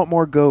don't want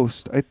more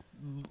Ghost.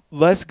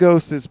 Less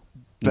Ghost is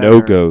better.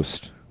 No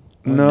ghost.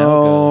 Or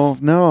No,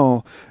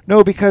 no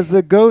no, because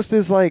the Ghost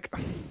is like,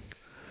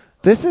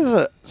 this is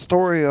a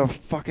story of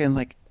fucking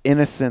like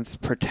innocence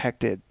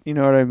protected. You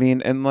know what I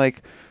mean? And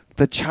like,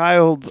 the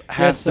child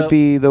has so- to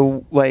be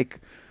the like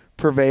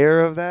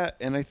purveyor of that.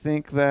 And I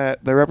think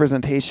that the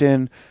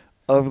representation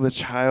of the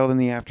child in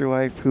the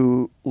afterlife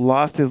who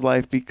lost his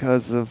life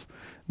because of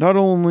not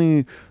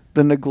only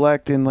the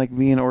neglect and like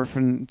being an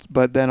orphan,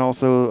 but then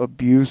also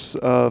abuse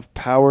of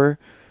power.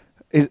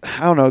 I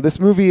don't know. This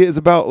movie is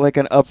about like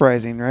an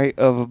uprising, right,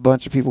 of a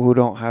bunch of people who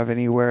don't have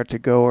anywhere to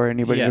go or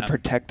anybody Yeah. to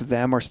protect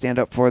them or stand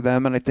up for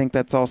them. And I think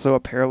that's also a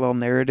parallel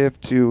narrative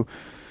to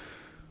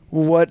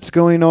what's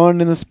going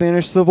on in the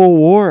Spanish Civil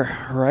War,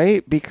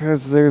 right?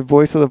 Because they're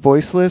voice of the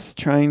voiceless,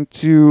 trying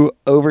to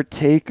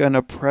overtake an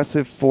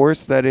oppressive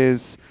force that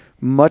is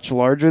much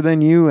larger than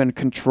you and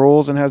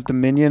controls and has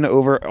dominion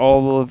over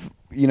all of,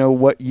 you know,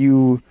 what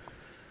you,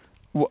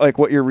 like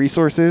what your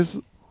resources,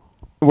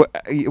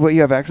 what you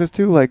have access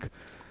to. Like,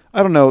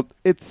 I don't know.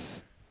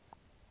 It's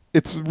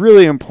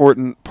really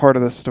important part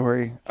of the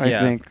story, I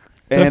Yeah. think.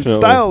 And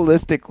Definitely.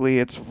 stylistically,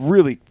 it's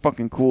really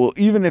fucking cool,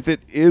 even if it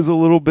is a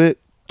little bit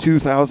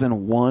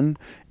 2001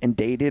 and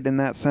dated in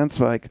that sense.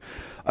 But like,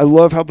 I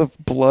love how the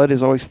blood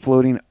is always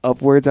floating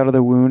upwards out of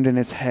the wound in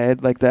his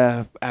head, like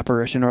the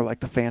apparition or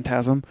like the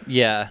phantasm.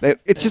 Yeah.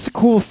 It's just a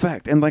cool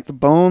effect, and like the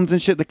bones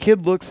and shit. The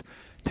kid looks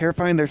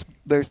terrifying.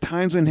 There's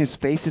times when his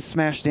face is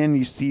smashed in.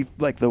 You see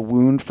like the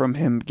wound from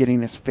him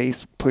getting his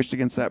face pushed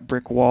against that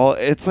brick wall.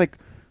 It's like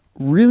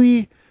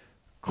really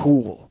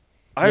cool.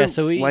 I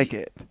So we- like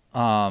it.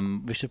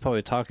 We should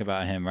probably talk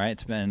about him,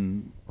 right?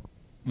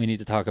 We need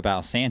to talk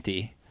about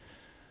Santi,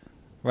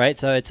 right?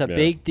 So it's a Yeah.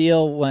 big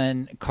deal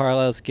when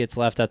Carlos gets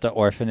left at the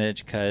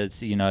orphanage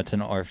because, you know, it's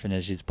an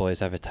orphanage. These boys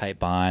have a tight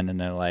bond, and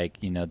they're like,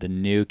 you know, the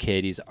new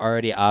kid, he's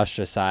already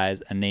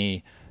ostracized, and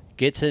he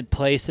gets a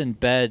place in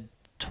bed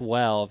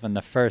 12, and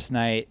the first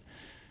night,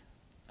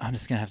 I'm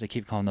just going to have to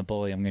keep calling the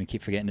bully. I'm going to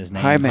keep forgetting his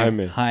name.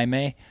 Jaime.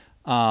 Jaime.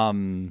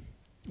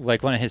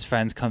 Like one of his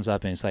friends comes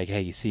up and he's like,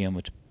 hey, you see him,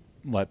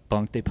 what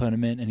bunk they put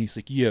him in? And he's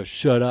like, yeah,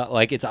 shut up.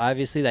 Like, it's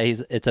obviously that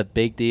it's a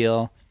big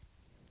deal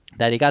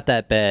that he got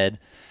that bed.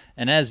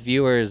 And as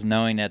viewers,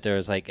 knowing that there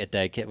was like a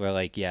dead kid, we're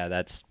like, yeah,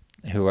 that's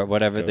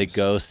whatever the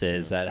ghost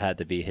is, that had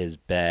to be his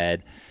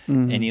bed.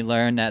 Mm-hmm. And you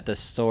learn that the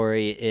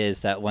story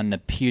is that when the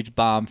huge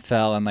bomb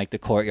fell in like the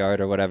courtyard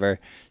or whatever,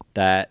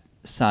 that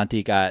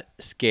Santi got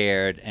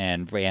scared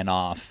and ran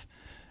off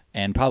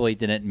and probably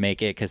didn't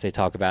make it because they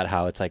talk about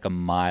how it's like a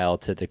mile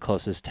to the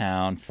closest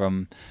town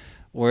from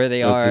where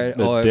they are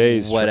or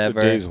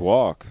whatever. A day's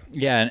walk.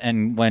 Yeah,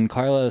 and when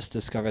Carlos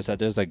discovers that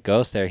there's a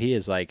ghost there, he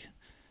is like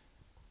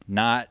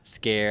not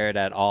scared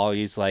at all.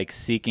 He's like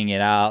seeking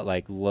it out,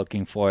 like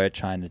looking for it,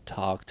 trying to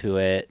talk to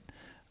it.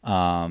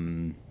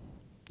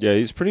 Yeah,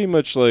 he's pretty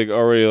much like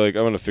already like,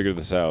 I'm gonna figure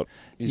this out.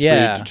 He's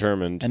pretty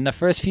determined. And the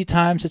first few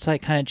times, it's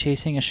like kind of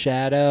chasing a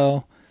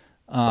shadow.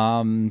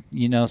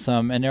 You know,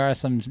 and there are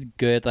some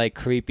good like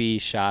creepy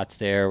shots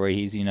there where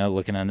he's, you know,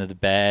 looking under the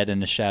bed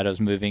and the shadow's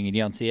moving and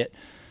you don't see it.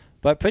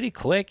 But pretty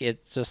quick,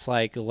 it's just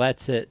like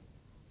lets it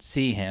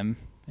see him.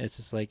 It's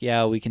just like,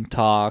 yeah, we can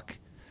talk,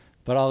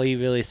 but all he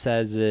really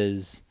says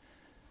is,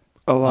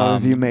 A lot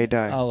of you may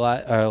die. a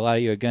lot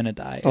of you are gonna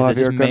die. A lot Is of it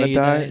you just are gonna may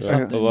die?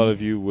 Something, A lot of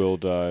you will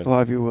die. A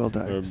lot of you will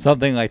die. Or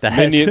something like that.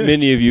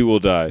 many of you will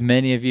die.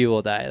 Many of you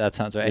will die. That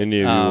sounds right.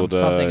 Many of you will die.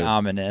 Something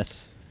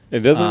ominous. It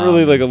doesn't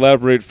really like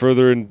elaborate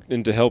further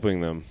into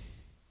helping them.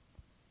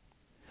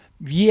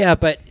 Yeah,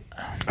 but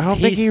I don't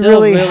He think he still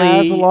really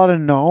has a lot of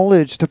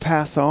knowledge to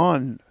pass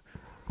on.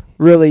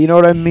 Really, you know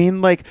what I mean?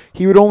 Like,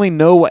 he would only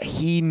know what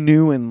he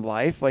knew in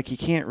life. Like, he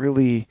can't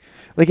really...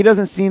 Like, he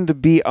doesn't seem to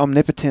be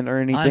omnipotent or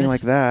anything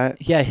like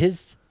that. Yeah,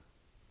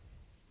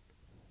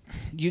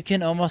 you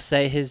can almost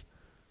say his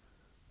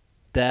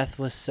death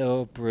was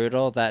so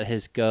brutal that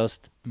his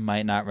ghost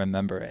might not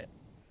remember it.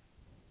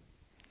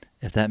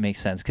 If that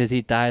makes sense. Because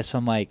he dies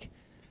from, like,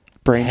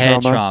 Brain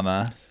head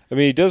trauma. I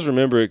mean, he does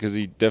remember it because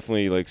he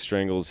definitely like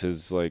strangles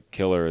his like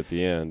killer at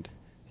the end.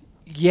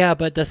 Yeah,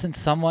 but doesn't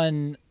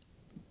someone...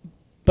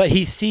 But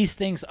he sees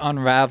things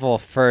unravel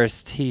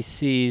first. He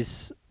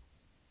sees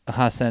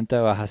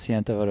Jacinto,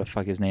 what the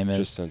fuck his name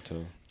is.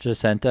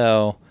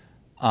 Jacinto.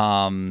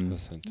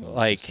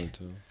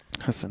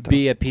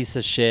 Be a piece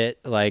of shit,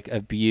 like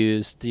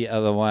abuse the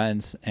other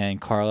ones,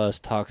 and Carlos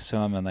talks to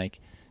him and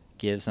like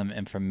gives him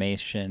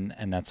information,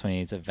 and that's when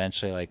he's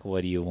eventually like,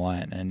 what do you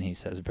want? And he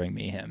says, bring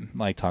me him,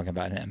 like talking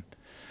about him.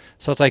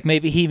 So it's like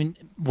maybe he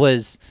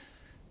was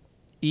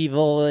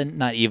evil, and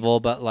not evil,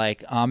 but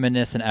like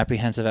ominous and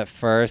apprehensive at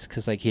first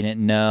because like he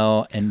didn't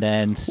know, and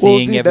then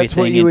seeing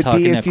everything and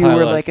talking to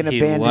Carlos, like an he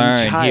abandoned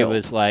learned child. he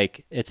was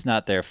like, it's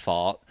not their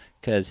fault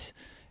because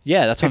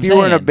that's what I'm if saying. you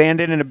were an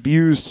abandoned and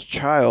abused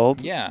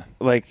child,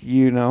 like,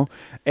 you know,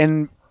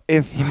 and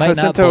if he might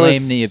not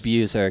blame the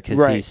abuser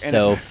because he's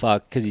so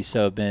fucked, because he's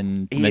so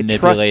been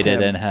manipulated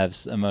and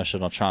has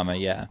emotional trauma.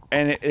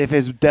 And if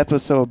his death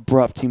was so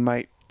abrupt, he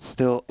might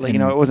still, like, you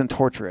know, it wasn't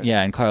torturous.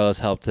 And Carlos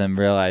helped him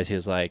realize, he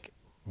was like,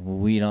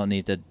 we don't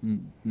need to,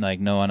 like,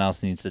 no one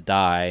else needs to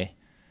die.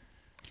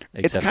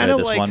 It's kind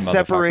of like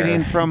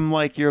separating from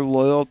like your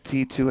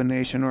loyalty to a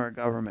nation or a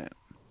government.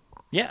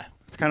 Yeah.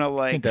 It's kind of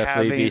like can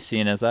definitely be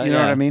seen as that. You know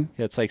what I mean?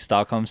 It's like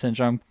Stockholm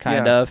syndrome,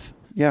 kind of.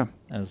 Yeah.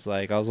 It's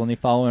like I was only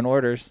following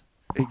orders.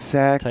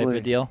 Exactly. Type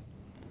of deal.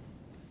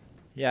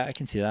 Yeah, I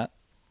can see that.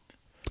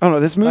 I don't know.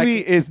 This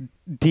movie is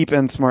deep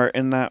and smart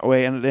in that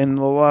way, and in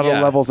a lot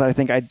of levels that I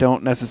think I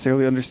don't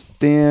necessarily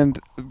understand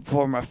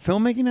from a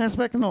filmmaking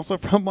aspect, and also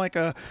from like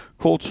a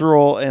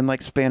cultural and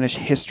like Spanish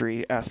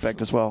history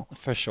aspect as well.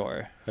 For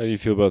sure. How do you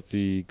feel about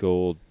the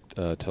gold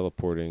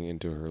teleporting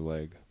into her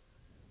leg?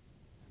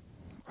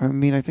 I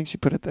mean, I think she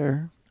put it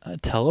there.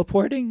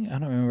 Teleporting? I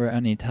don't remember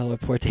any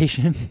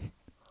teleportation.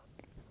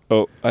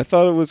 Oh, I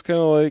thought it was kind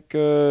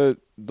of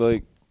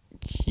like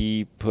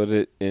he put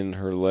it in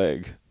her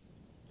leg.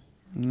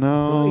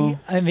 No.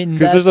 I mean,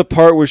 because there's a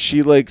part where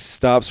she like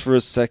stops for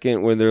a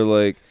second when they're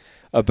like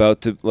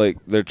about to, like,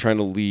 they're trying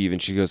to leave,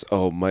 and she goes,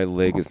 "Oh, my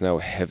leg is now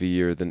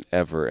heavier than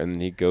ever," and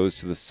then he goes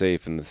to the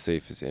safe, and the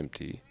safe is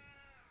empty.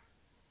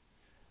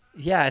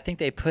 Yeah, I think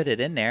they put it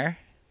in there.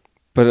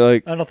 But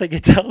like, I don't think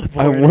it teleported.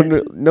 I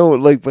wonder. No,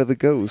 like by the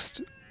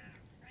ghost.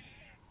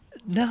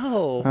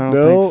 No. I don't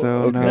think so.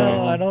 Okay.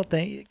 No, I don't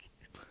think.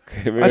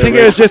 I think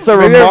it was just a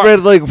maybe I read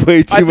like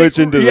way too much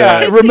into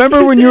that. Yeah,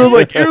 remember when you were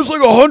like, it was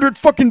like 100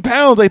 fucking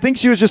pounds? I think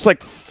she was just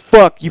like,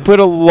 fuck, you put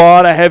a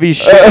lot of heavy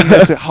shit in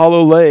this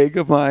hollow leg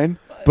of mine.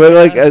 But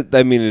like,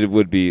 I mean, it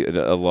would be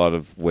a lot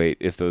of weight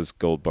if those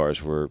gold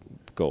bars were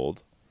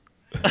gold.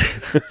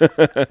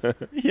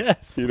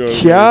 Yes. You know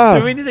what Yeah.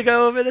 Do we need to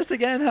go over this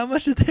again? How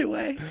much did they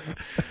weigh?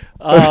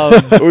 No,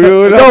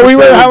 we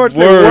went how much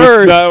they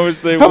were. Not how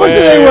much they How much do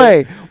they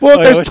weigh? Well,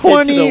 Oh, there's let's get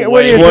to 20. the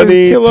What is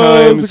weight. it? 20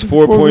 times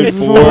 4.4. It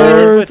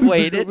started with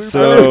weight. It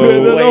started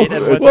with weight.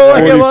 And what's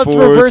Well, okay, let's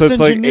 44, reverse so it's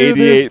like engineer 88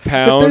 this.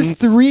 pounds. But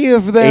there's 3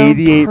 of them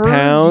 88 per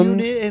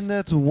pounds. unit, and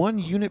that's 1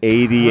 unit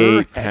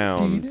 88 per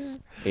pounds.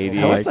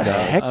 88 What's a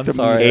God. I'm hectoliter?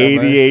 sorry.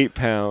 88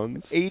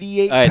 pounds.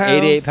 88 All right, pounds.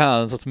 88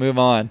 pounds. Let's move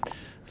on.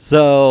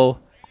 So,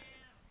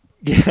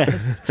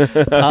 yes.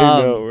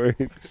 I know,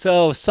 right?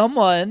 So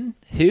someone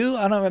who,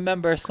 I don't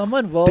remember,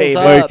 someone rolls David.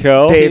 up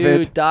Michael? to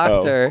David.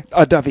 doctor.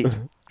 Duffy.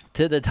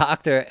 To the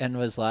doctor and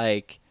was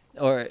like,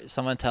 or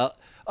someone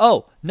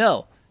oh,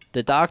 no.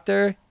 The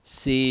doctor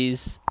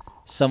sees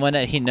someone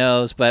that he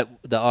knows, but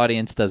the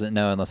audience doesn't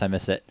know unless I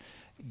miss it,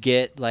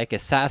 get like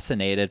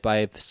assassinated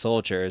by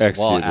soldiers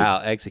while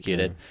out,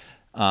 executed.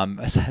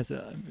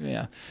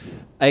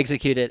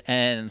 Executed,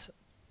 and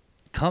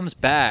comes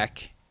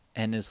back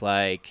and is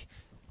like,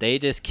 they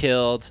just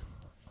killed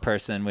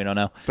person, we don't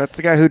know. That's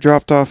the guy who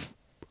dropped off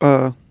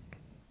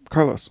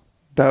Carlos.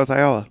 That was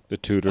Ayala. The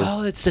tutor.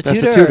 Oh, it's the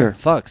That's tutor. the tutor.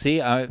 Fuck,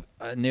 see, I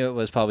knew it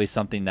was probably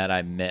something that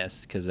I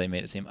missed because they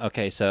made it seem...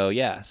 Okay, so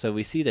yeah, so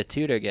we see the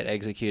tutor get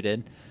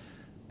executed,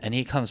 and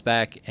he comes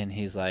back and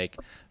he's like,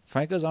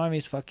 Franco's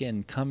army's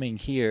fucking coming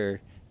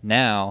here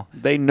now.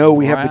 They know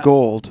we have the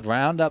gold.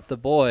 Round up the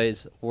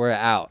boys, we're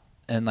out.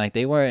 And like,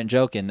 they weren't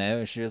joking.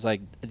 She was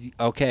like,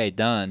 okay,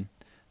 done.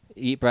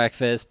 Eat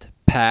breakfast,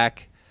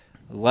 pack,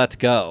 let's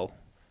go.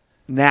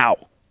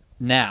 Now.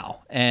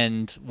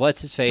 And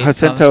what's his face?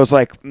 Jacinto's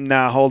like,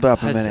 nah, hold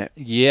up a minute.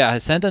 Yeah,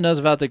 Jacinto knows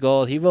about the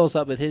gold. He rolls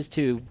up with his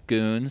 2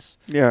 goons.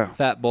 Yeah.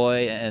 Fat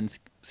boy and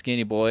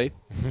skinny boy.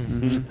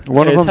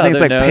 One of Is them how thinks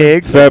they're like known.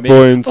 pig. Fat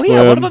boy and Oh Slim.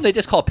 yeah, one of them they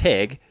just call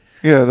Pig.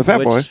 Yeah, the fat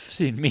which boy.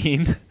 seemed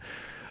mean.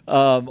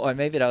 Or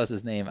maybe that was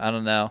his name. I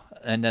don't know.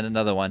 And then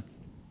another one.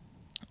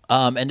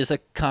 And there's a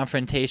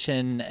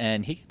confrontation,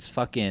 and he gets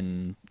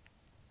fucking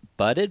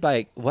butted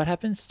by what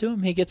happens to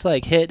him? He gets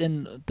like hit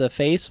in the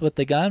face with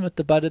the gun, with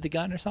the butt of the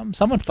gun or something.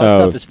 Someone fucks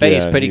up his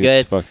face pretty he good.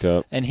 gets fucked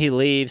up. And he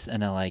leaves,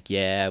 and they're like,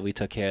 yeah, we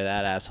took care of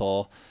that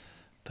asshole.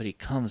 But he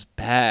comes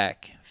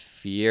back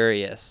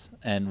furious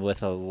and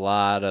with a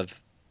lot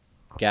of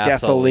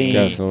gasoline.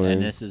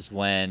 And this is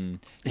when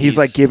he's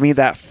like, give me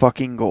that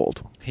fucking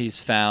gold. He's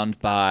found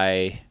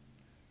by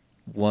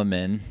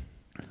woman.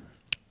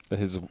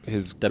 His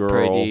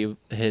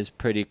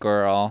pretty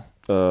girl.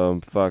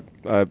 Fuck.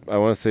 I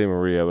want to say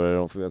Maria, but I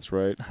don't think that's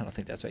right. I don't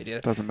think that's right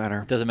either. Doesn't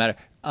matter.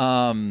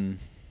 And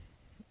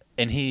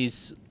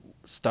he's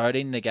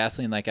starting the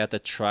gasoline like at the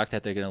truck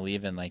that they're gonna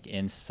leave, and like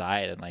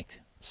inside, and like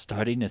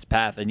starting his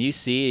path. And you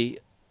see,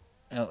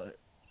 none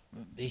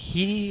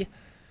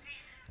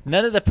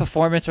of the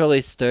performance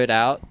really stood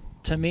out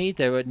to me.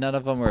 None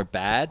of them were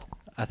bad.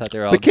 I thought they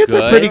were all good. The kids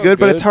are pretty good,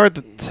 but it's hard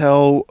to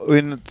tell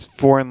in its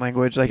foreign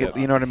language. Like,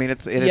 you know what I mean?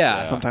 It's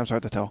sometimes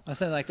hard to tell. I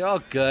said, like, they're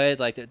all good.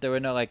 Like, there were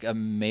no, like,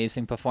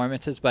 amazing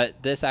performances,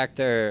 but this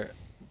actor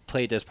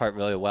played his part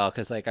really well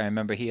because, like, I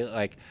remember he,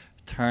 like,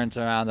 turns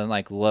around and,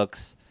 like,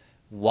 looks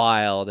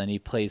wild, and he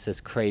plays this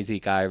crazy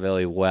guy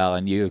really well,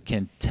 and you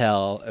can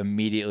tell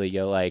immediately,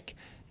 you're like,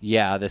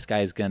 yeah, this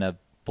guy's gonna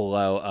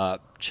blow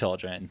up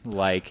children.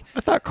 Like,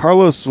 I thought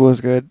Carlos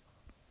was good.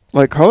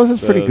 Like, Carlos is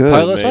pretty good.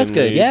 Carlos was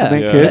good, yeah.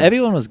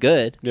 Everyone was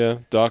good. Yeah,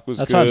 Doc was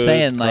That's good. what I'm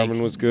saying. Like,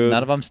 Carmen was good.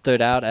 None of them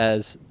stood out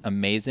as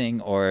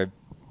amazing or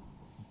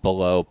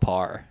below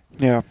par.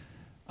 Yeah.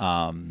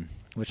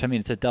 Which, I mean,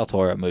 it's a Del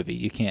Toro movie.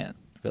 You can't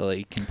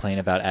really complain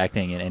about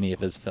acting in any of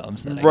his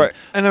films. Right.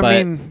 And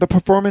I mean, the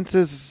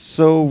performances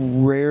so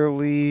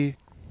rarely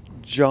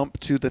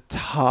jump to the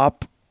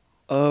top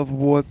of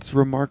what's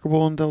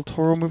remarkable in Del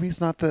Toro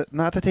movies. Not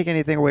to take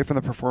anything away from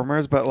the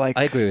performers, but like,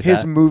 I agree with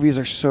his that. movies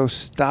are so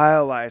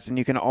stylized, and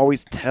you can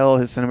always tell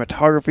his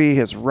cinematography,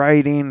 his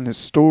writing, his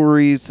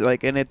stories,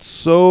 like, and it's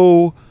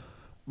so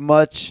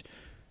much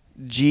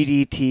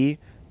GDT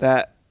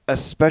that,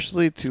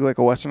 especially to like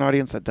a Western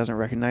audience that doesn't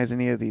recognize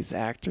any of these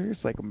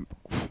actors, like,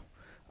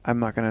 I'm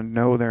not gonna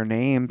know their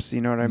names. You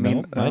know what I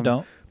mean? I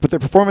don't. But their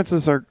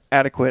performances are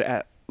adequate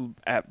at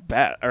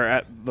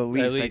the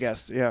least, I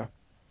guess. Yeah.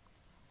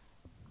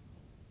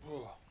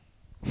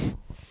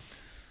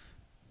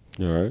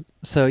 You all right?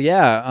 So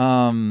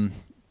yeah,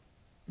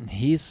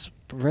 he's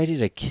ready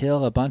to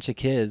kill a bunch of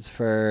kids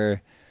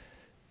for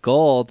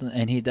gold,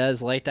 and he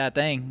does light that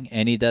thing,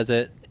 and he does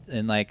it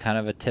in like kind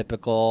of a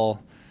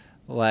typical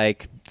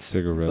like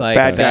cigarette,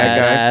 like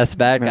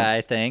bad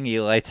guy thing. He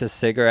lights a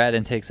cigarette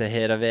and takes a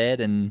hit of it,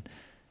 and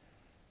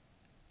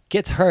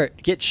gets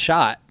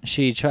shot.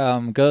 She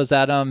goes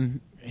at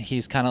him.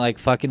 He's kind of like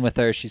fucking with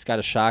her. She's got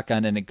a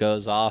shotgun, and it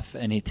goes off,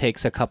 and he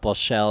takes a couple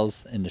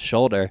shells in the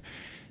shoulder.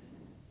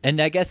 And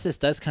I guess this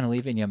does kind of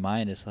leave in your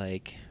mind, is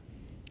like,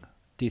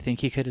 do you think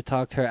he could have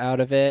talked her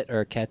out of it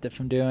or kept it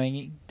from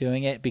doing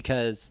it?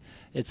 Because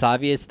it's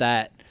obvious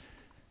that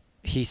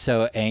he's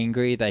so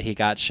angry that he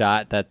got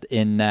shot that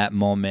in that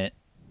moment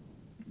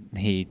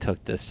he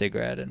took the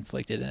cigarette and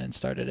flicked it in and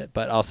started it.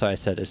 But also I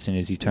said as soon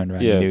as he turned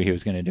around, he knew he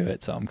was going to do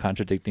it. So I'm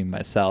contradicting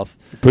myself.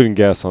 Putting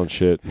gas on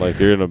shit. Like,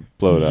 you're going to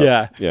blow it up.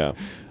 Yeah. Yeah.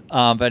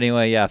 But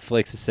anyway,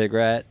 flicks a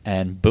cigarette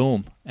and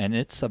boom. And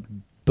it's a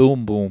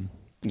boom, boom.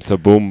 It's a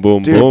boom,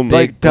 boom, Dude, boom.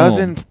 Like,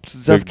 dozens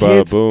of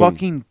kids boom.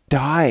 fucking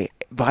die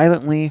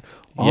violently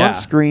on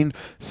screen.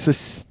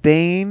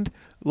 Sustained,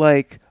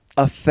 like,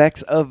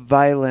 effects of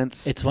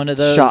violence. It's one of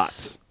those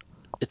shots.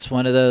 It's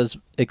one of those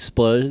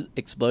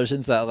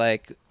explosions that,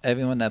 like,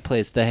 everyone that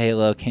plays the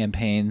Halo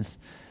campaigns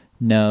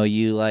know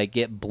you, like,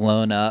 get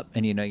blown up,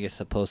 and you know you're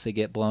supposed to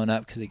get blown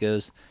up because it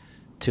goes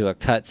to a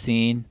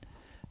cutscene,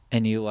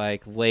 and you,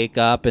 like, wake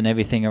up and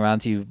everything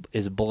around you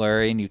is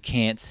blurry and you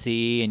can't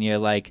see, and you're,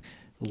 like,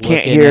 you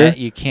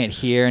can't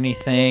hear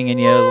anything, and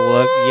you're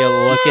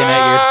looking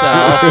at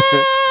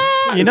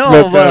yourself. You know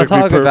what I'm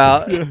talking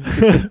about.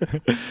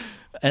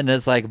 And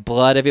there's like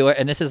blood everywhere,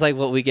 and this is like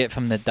what we get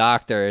from the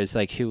doctor, is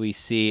like who we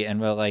see,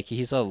 and we're like,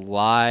 he's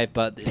alive,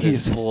 but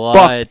his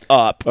blood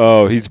up.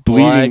 Oh, he's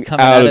bleeding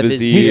out of his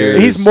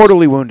ears. He's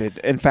mortally wounded,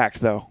 in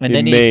fact, though. And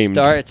then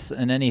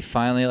he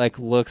finally like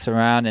looks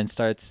around and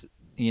starts,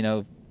 you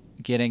know,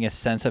 getting a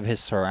sense of his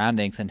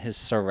surroundings, and his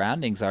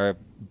surroundings are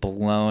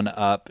blown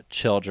up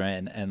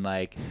children and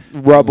like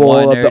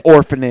rubble of the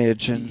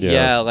orphanage, and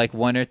like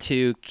one or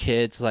two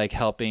kids like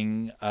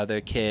helping other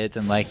kids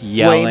and like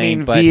yelling,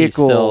 flaming but he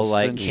vehicles still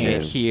like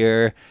can't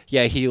hear.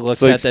 Yeah, he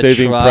looks like at the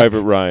Saving truck.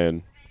 Private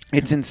Ryan.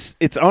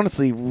 It's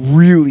honestly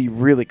really,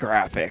 really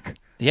graphic.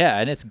 Yeah,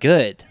 and it's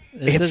good.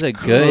 This is a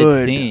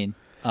good scene.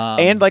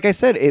 And like I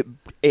said,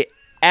 it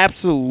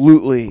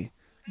absolutely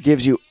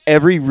gives you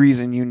every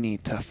reason you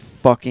need to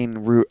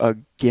fucking root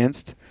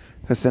against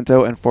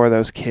Jacinto and for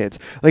those kids.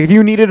 Like, if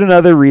you needed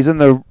another reason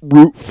to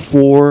root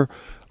for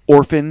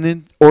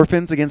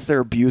orphans against their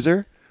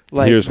abuser,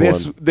 like, here's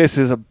this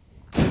is a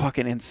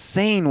fucking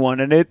insane one,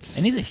 and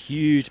he's a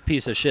huge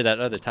piece of shit at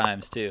other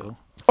times too.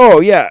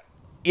 Oh yeah,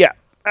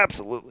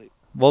 absolutely.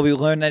 Well, we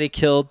learned that he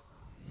killed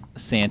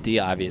Santi,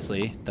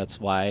 obviously. That's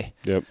why.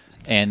 Yep.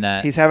 And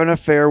He's having an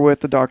affair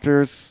with the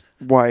doctor's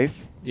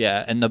wife.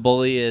 yeah, and the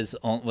bully was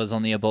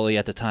only a bully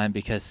at the time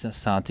because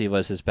Santi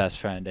was his best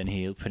friend, and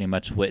he pretty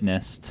much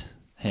witnessed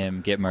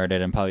him get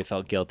murdered and probably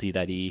felt guilty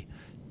that he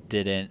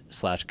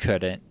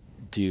didn't/couldn't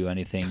do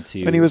anything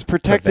to. And he was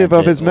protective prevent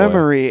of his it or-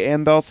 memory,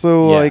 and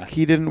also Yeah. like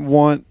he didn't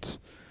want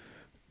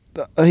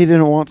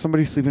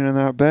somebody sleeping in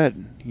that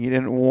bed. He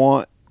didn't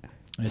want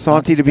It's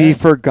Santi Santi's to be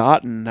bed.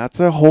 forgotten. That's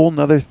a whole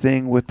nother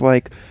thing with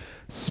like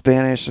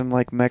Spanish and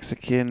like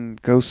Mexican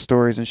ghost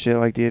stories and shit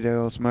like Dia de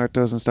los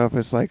Muertos and stuff.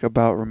 It's like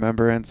about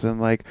remembrance and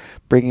like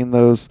bringing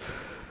those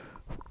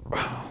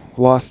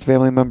lost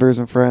family members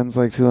and friends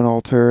like to an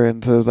altar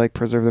and to like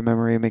preserve their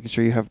memory and making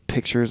sure you have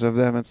pictures of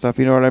them and stuff.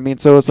 You know what I mean?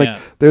 So it's like Yeah.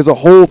 there's a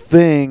whole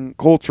thing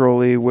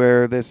culturally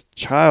where this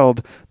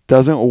child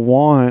doesn't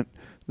want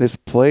this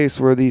place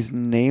where these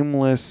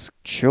nameless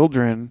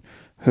children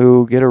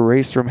who get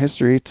erased from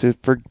history to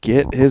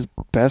forget his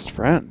best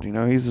friend. You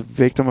know, he's a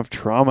victim of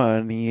trauma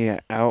and he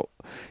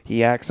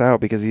acts out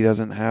because he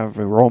doesn't have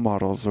role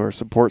models or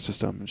support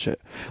system and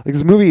shit. Like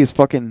this movie is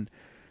fucking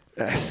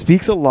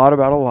speaks a lot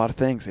about a lot of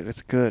things and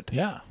it's good.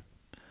 Yeah.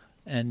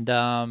 And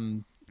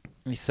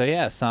so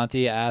yeah,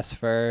 Santi asked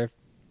for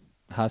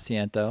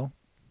Jacinto.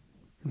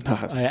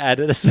 I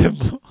added a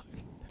symbol.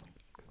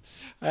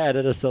 I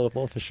added a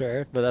syllable for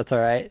sure, but that's all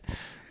right.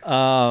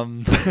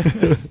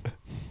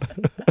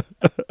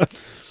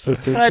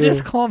 Can I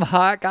just call him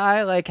Hot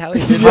Guy, like how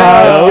he did?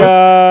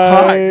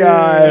 Hot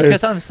guy.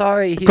 Because I'm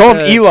sorry, Call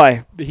him Eli.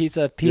 He's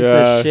a piece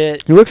Yeah. of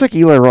shit. He looks like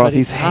Eli Roth. But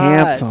He's he's hot.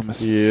 handsome as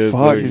He is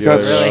fuck. like He's got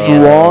Eli Roth.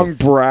 strong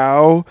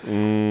brow,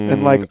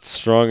 And like-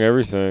 strong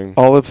everything.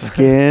 olive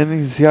skin.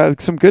 He's got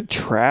some good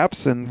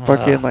traps and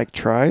fucking Ah. like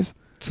tries.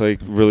 It's like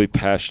really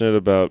passionate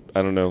about,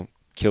 I don't know,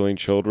 killing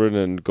children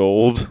and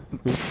gold.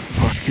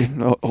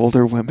 Fucking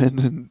older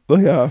women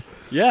and yeah,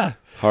 Yeah,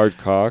 Hard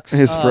cocks.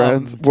 his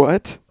friends.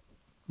 What?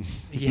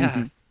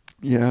 yeah.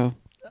 Yeah.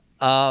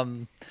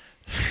 Um,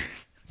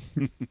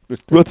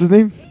 What's his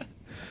name?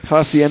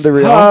 Hacienda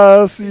Real.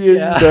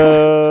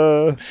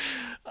 Hacienda.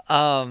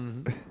 oh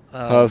my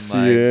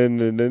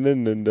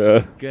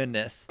Hacienda.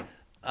 goodness.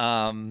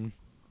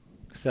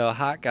 So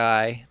Hot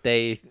Guy,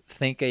 they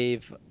think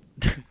of.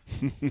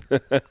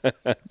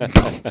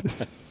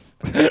 This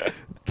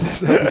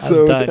I'm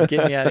episode. done.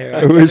 Get me out of here.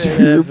 I wish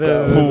we were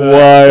back.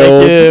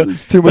 Wild.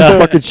 There's too much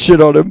fucking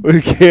shit on him.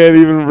 We can't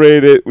even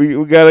rate it. We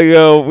gotta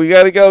go. We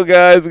gotta go,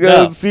 guys. We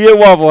gotta No. see you at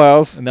Waffle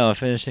House. No, I'm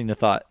finishing the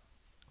thought.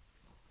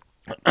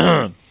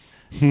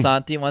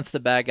 Santi wants the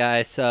bad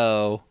guy,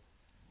 so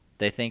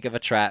they think of a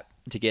trap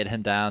to get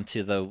him down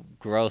to the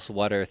gross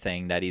water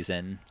thing that he's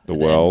in. The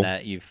and well?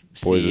 that you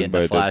see Poisoned in by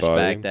the a dead body?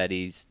 flashback that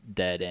he's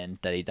dead in,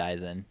 that he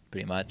dies in,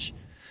 pretty much.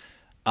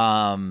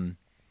 And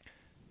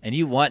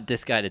you want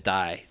this guy to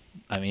die.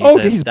 I mean,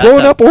 He's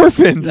blowing up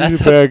orphans. That's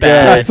He's a a bad guy.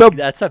 bad. That's a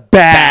That's a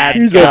bad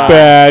He's guy. a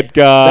bad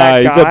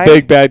guy. That He's a guy?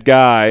 big bad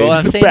guy. But what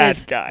I'm He's a saying bad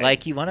is, guy.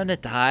 like, you want him to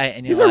die,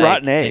 and He's you're a like,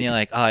 rotten egg. and you're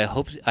like, oh,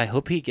 I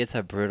hope he gets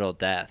a brutal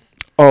death.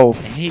 Oh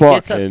And he fuck!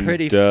 gets a And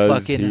pretty does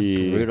fucking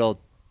he? brutal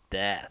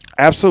death.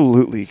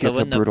 Absolutely So gets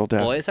a when brutal the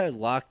death. boys are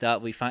locked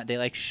up, we find they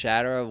like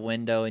shatter a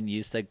window and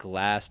use the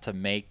glass to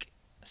make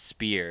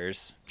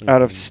spears.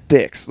 Out of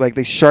sticks, like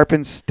they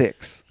sharpen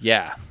sticks.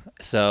 Yeah.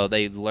 So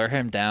they lure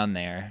him down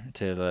there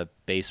to the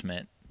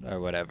basement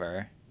or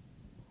whatever,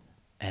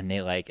 and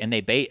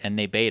they bait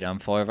him.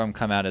 4 of them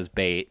come out as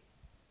bait,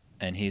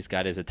 and he's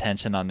got his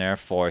attention on there.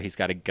 4. He's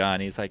got a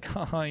gun. He's like,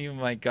 oh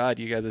my god,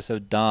 you guys are so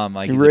dumb.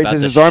 Like He he's about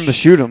raises his arm to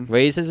shoot him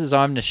raises his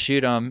arm to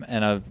shoot him,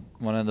 and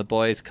one of the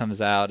boys comes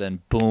out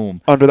and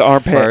boom, under the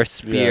armpit. first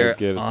spear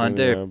get it in the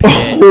under armpit.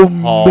 pit. Oh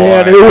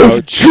man, it was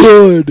Ouch.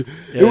 good.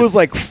 Yeah. It was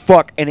like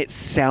fuck, and it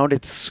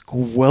sounded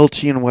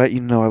squelchy and wet. You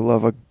know, I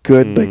love a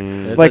good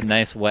Mm. It's like a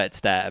nice wet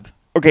stab.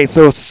 okay,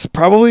 so it's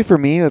probably for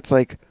me, it's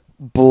like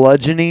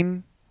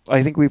bludgeoning.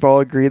 I think we've all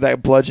agreed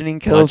that bludgeoning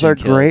kills are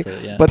Bludgeon kills great,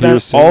 it, yeah. but then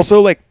Piercing.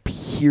 also like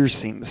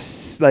piercing,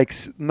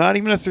 not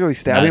even necessarily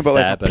stabbing, but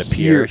stab, like but a a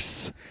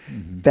pierce. pierce.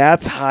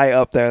 That's high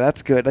up there.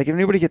 That's good. Like if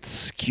anybody gets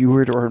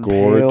skewered or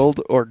Gored.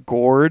 impaled or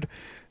gored,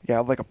 yeah,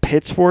 like a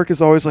pitchfork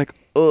is always like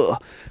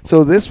ugh.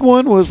 So this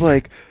one was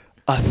like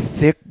a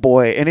thick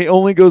boy, and it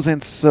only goes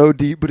in so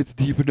deep, but it's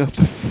deep enough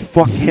to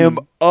fuck him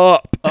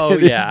up. Oh,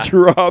 and yeah. He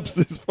drops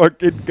his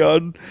fucking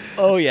gun.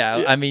 Oh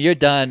yeah. I mean, you're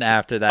done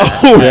after that.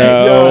 Oh, Like, yeah.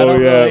 I Oh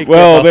don't yeah. really give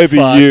Well, a maybe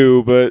fuck.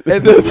 you, but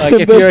And then, Like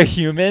if you're a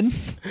human,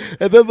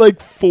 and then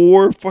like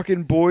 4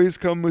 fucking boys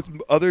come with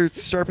other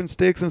sharpened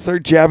sticks and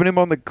start jabbing him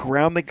on the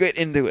ground. They get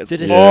into his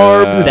Did it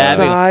arm, Yeah. the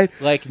stabbing, side.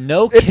 like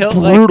no It's kill,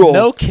 brutal. like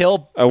no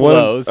kill I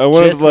blows.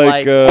 wanted just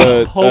like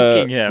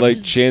poking him.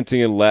 like chanting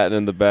in Latin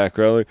in the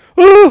background, like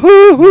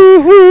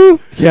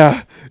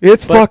Yeah,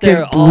 it's but fucking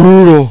they're all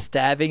brutal. just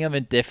stabbing him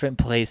in different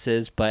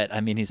places. But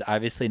I mean, he's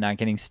obviously not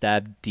getting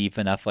stabbed deep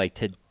enough, like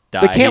to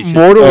die. They can't He's just-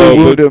 mortally oh,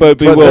 wound him, but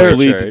he but will they're-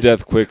 bleed to Tortured.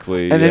 death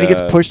quickly. and then he yeah.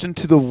 gets pushed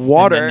into the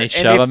water. And then they and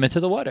shove him into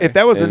the water. if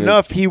that was And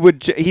enough, he would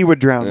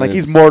drown. And Like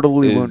he's it's-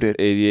 mortally it's wounded.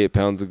 88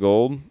 pounds of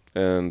gold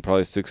and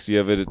probably 60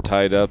 of it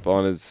tied up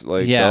on his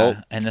belt.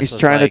 And this He's was,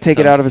 trying to take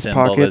it out of his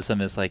pocket.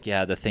 Symbolism is like,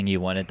 the thing you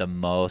wanted the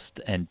most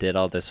and did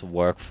all this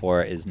work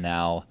for is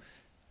now.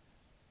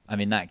 I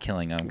mean, not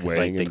killing him because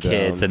Weighing the him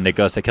kids down. and the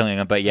ghost are killing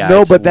him, but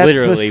no, it's but that's the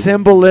literally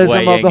symbolism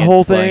of weighing the and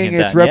whole slowing thing.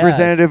 him It's down.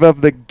 representative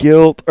of the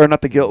guilt, or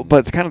not the guilt, but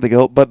it's kind of the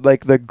guilt, but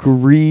like the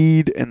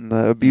greed and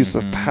the abuse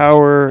of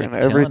power It's and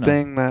killing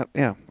everything that,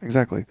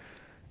 exactly.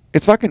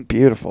 It's fucking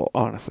beautiful,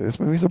 honestly. This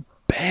movie's a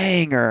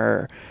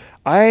banger.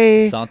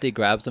 I Santi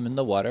grabs him in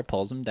the water,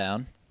 pulls him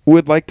down.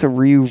 would like to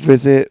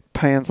revisit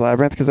Pan's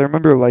Labyrinth because I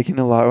remember liking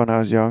it a lot when I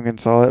was young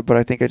and saw it, but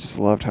I think I just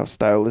loved how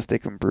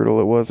stylistic and brutal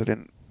it was. I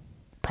didn't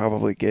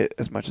probably get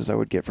as much as I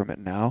would get from it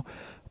now.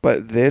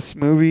 But this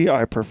movie,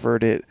 I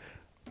preferred it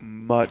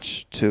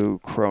much to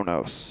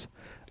Kronos.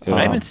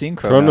 I haven't seen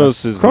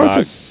Kronos is Kronos not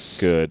is-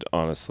 good,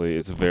 honestly.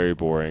 It's very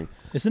boring.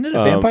 Isn't it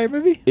a vampire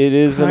movie? It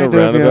is in a Kind of,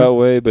 roundabout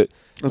way, but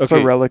It's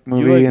okay, a relic you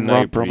movie like and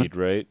Ron Perlman. Nightbreed,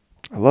 right?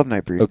 I love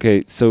Nightbreed.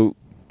 Okay, so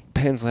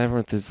Pan's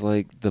Labyrinth is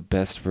like the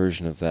best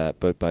version of that,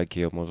 but by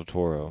Guillermo del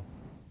Toro.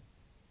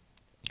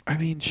 I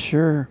mean,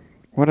 sure.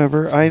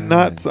 Whatever. It's I'm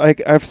not good.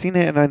 like I've seen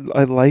it and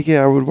I like it.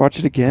 I would watch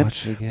it again.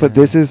 Watch it again. But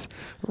this is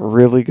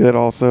really good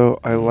also.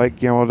 I like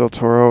Guillermo del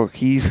Toro.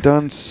 He's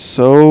done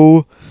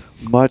so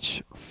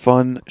much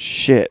fun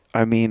shit.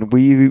 I mean,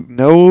 we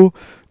know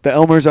the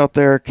Elmers out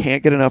there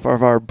can't get enough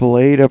of our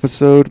Blade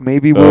episode.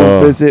 Maybe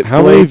we'll visit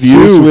how Blade many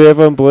views 2. do we have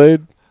on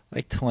Blade?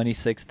 Like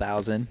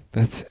 26,000.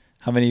 That's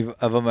How many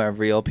of them are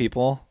real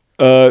people?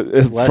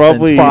 it's Less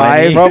probably than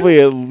 20.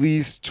 probably at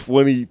least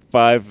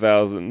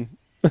 25,000.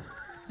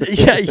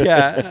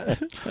 yeah.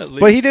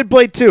 But he did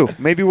Blade 2.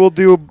 Maybe we'll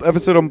do an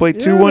episode on Blade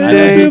 2 one I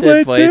day. did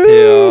Blade Blade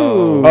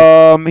 2.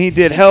 2. He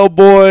did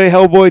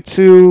Hellboy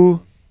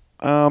 2.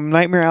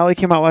 Nightmare Alley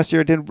came out last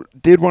year. I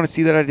did want to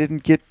see that. I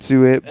didn't get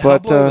to it,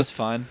 but Hellboy was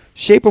fun.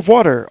 Shape of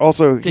Water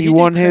also. Did he do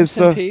won his.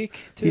 Crimson Peak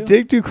too? He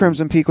did do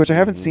Crimson Peak, which I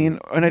haven't seen,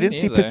 and I Me didn't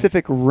see neither.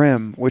 Pacific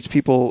Rim, which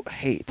people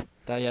hate.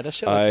 That shit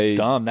looks I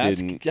dumb.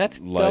 didn't That's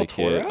Del like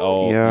Toro. it.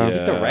 Oh, Yeah.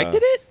 He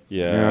directed it.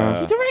 Yeah.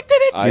 He directed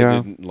it. I Yeah.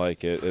 didn't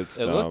like it. It's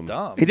It dumb. looked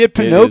dumb. He did It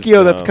is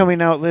Pinocchio, that's dumb.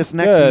 coming out this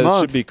next Yeah, it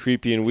month. should be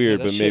creepy and weird, Yeah,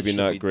 that but shit maybe should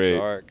not be great.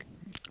 dark.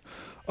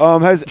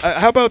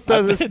 How about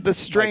the My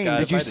Strain? God,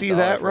 Did if you I had a see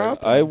dollar that, for it. Rob?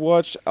 I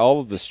watched all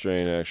of The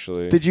Strain,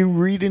 actually. Did you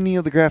read any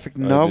of the graphic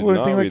novel or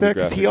not anything like read the that?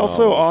 Because he graphic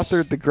also novels.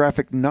 authored the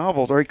graphic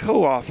novels, or he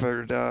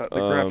co-authored the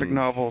graphic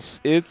novels.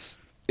 It's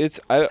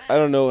I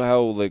don't know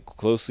how like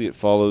closely it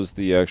follows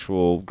the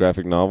actual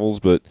graphic novels,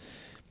 but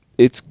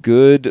it's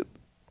good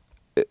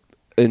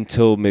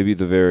until maybe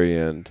the very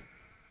end.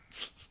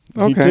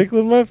 You Okay.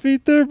 tickling my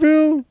feet there,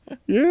 Bill?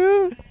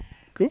 Yeah.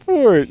 Go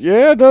for it.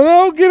 Yeah,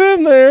 no, get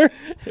in there.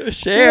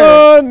 Share.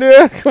 Come on,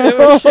 yeah, come It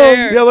was on.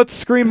 share. Yeah, let's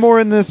scream more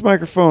in this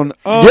microphone.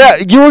 Yeah,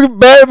 you were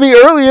mad at me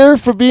earlier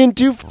for being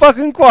too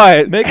fucking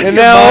quiet. Make up and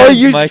your now mind,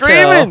 you Michael.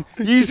 screaming.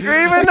 You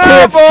screaming I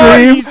now, can't boy.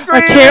 scream. You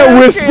screaming. I can't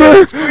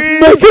whisper. scream.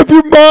 Make up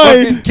your Fucking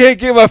mind. can't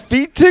get my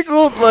feet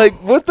tickled. Like,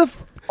 what the?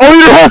 Oh,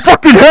 your whole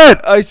fucking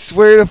head. I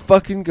swear to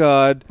fucking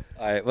God,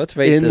 All right, let's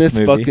rate in this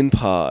this movie. fucking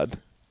pod.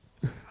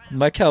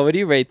 Michael, what do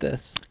you rate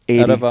this?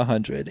 80. Out of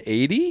 100.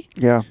 80?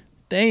 Yeah,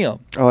 Damn.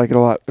 I like it a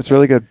lot. It's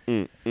really good.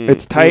 Mm,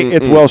 It's tight.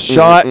 It's well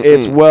shot.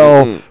 It's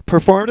well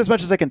performed, as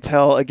much as I can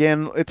tell.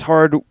 Again, it's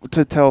hard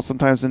to tell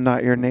sometimes in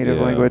not your native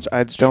Yeah, language.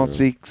 I it's don't true.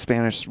 speak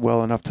Spanish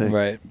well enough to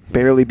Right.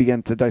 barely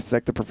begin to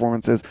dissect the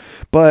performances.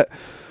 But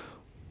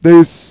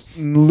there's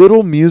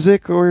little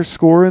music or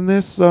score in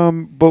this.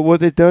 But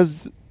what it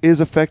does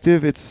is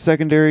effective. It's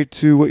secondary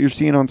to what you're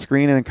seeing on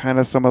screen and kind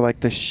of some of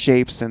like the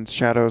shapes and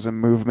shadows and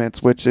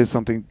movements, which is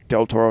something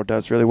Del Toro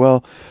does really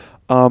well.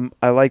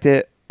 I liked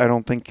it. I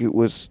don't think it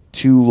was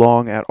too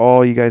long at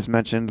all. You guys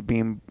mentioned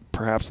being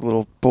perhaps a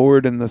little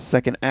bored in the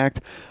second act.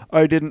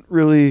 I didn't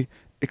really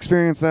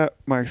experience that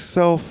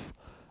myself.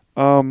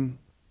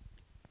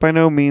 By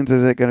no means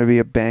is it going to be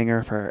a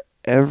banger for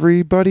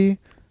everybody,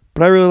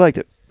 but I really liked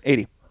it.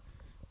 80.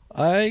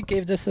 I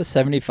gave this a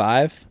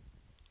 75.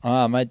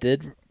 I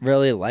did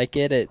really like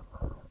it.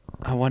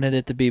 I wanted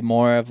it to be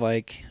more of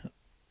like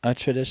a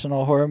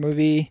traditional horror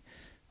movie,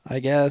 I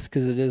guess,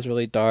 because it is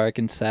really dark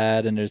and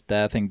sad and there's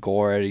death and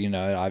gore. You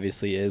know, it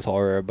obviously is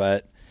horror,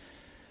 but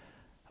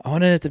I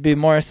wanted it to be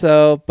more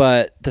so.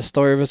 But the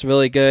story was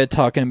really good.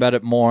 Talking about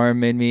it more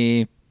made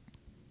me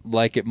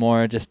like it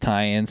more, just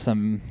tying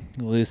some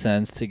loose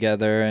ends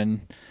together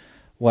and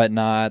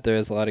whatnot.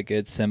 There's a lot of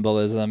good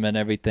symbolism and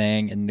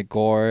everything, and the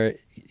gore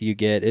you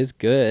get is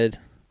good.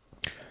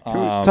 Can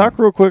we talk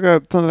real quick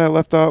about something I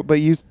left out? But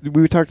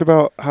we talked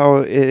about how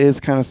it is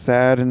kind of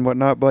sad and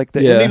whatnot. But like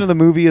the Yeah. ending of the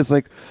movie is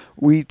like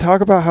we talk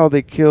about how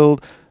they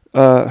killed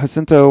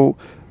Jacinto,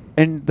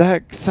 and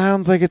that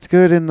sounds like it's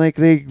good and like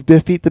they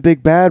defeat the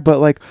big bad. But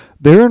like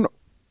they're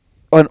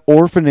an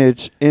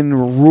orphanage in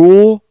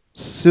rural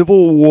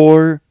Civil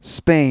War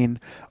Spain.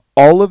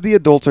 All of the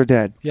adults are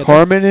dead. Yeah, they're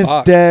Carmen is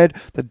fucked. dead.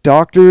 The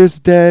doctor is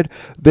dead.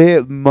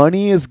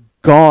 Money is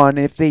gone.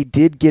 If they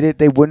did get it,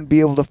 they wouldn't be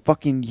able to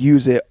fucking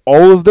use it.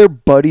 All of their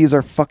buddies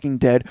are fucking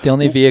dead. The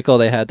only vehicle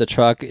they had, the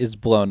truck, is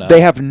blown up.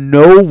 They have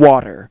no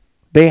water.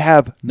 They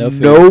have No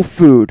no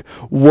food.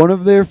 One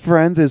of their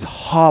friends is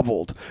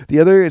hobbled. The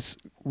other is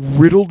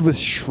riddled with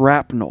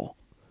shrapnel.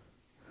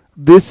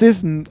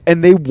 And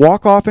they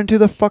walk off into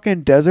the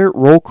fucking desert,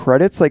 roll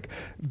credits. Like,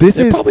 this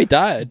They is... probably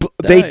died.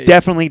 They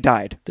definitely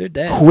died. They're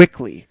dead.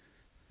 Quickly.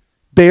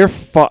 They're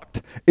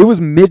fucked. It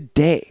was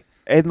midday.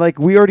 And, like,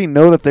 we already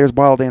know that there's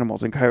wild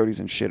animals and coyotes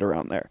and shit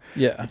around there.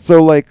 Yeah.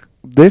 So, like,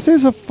 this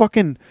is a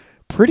fucking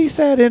pretty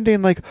sad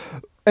ending. Like,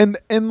 and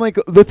like,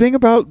 the thing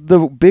about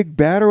the big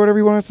bad or whatever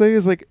you want to say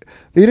is, like,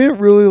 they didn't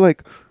really,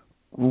 like,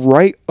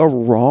 right a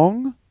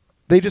wrong.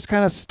 They just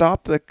kind of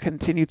stopped the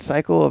continued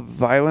cycle of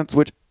violence,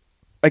 which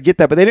I get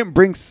that, but they didn't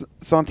bring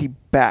Santi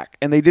back,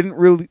 and they didn't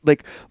really,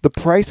 like, the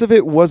price of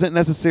it wasn't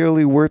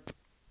necessarily worth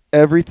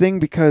everything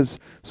because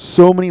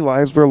so many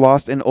lives were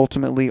lost and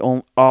ultimately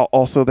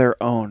also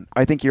their own.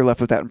 I think you're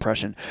left with that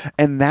impression.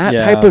 And that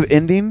type of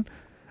ending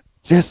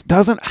just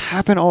doesn't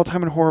happen all the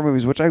time in horror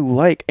movies, which I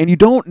like. And you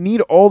don't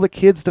need all the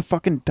kids to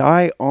fucking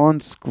die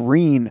on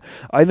screen.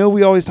 I know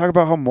we always talk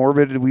about how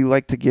morbid we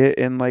like to get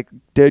in, like,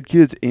 dead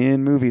kids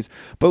in movies,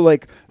 but,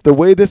 like, the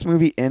way this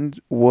movie ends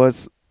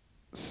was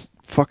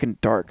fucking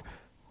dark.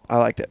 I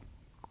liked it.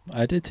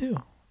 I did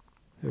too.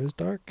 It was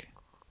dark.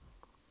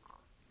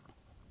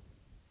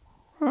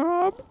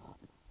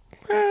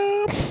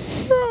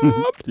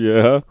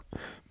 Yeah.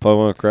 Probably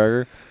want a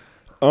cracker.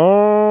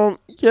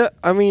 Yeah,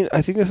 I mean,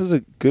 I think this is a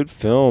good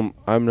film.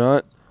 I'm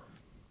not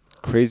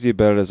crazy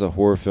about it as a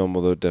horror film,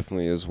 although it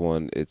definitely is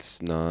one.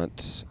 It's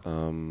not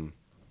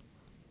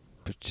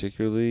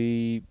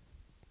particularly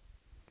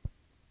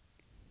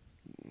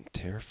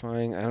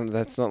terrifying.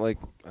 That's not like,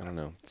 I don't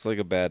know. It's like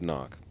a bad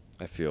knock,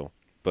 I feel.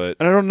 But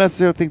And I don't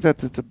necessarily think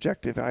that's its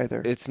objective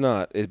either. it's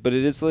not. But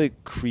it is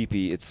like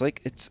creepy. It's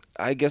like,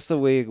 I guess the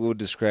way I would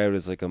describe it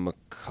is like a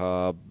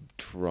macabre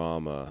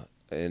drama.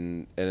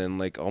 And then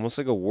like almost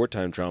like a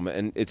wartime drama.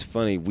 And it's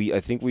funny, I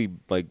think we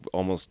like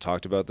almost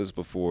talked about this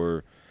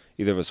before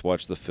either of us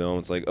watched the film.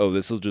 It's like, oh,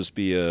 this will just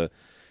be a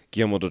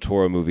Guillermo del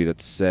Toro movie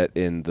that's set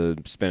in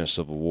the Spanish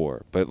Civil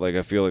War. But like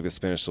I feel like the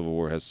Spanish Civil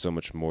War has so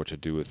much more to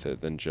do with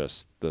it than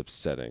just the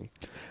setting.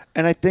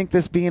 And I think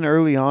this being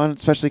early on,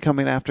 especially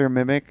coming after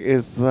Mimic,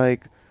 is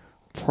like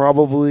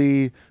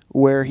probably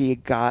where he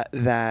got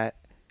that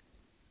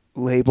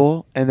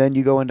label. And then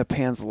you go into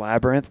Pan's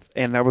Labyrinth,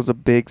 and that was a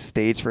big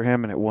stage for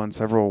him, and it won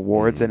several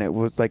awards, and it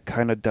was like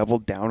kind of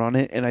doubled down on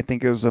it. And I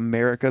think it was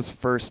America's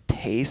first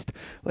taste,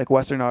 like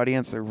Western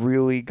audience that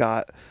really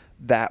got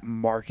that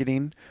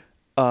marketing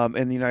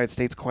in the United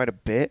States quite a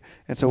bit.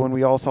 And so when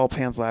we all saw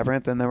Pan's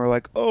Labyrinth, and then we're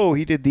like, oh,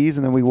 he did these,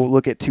 and then we will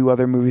look at two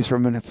other movies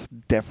from him, and it's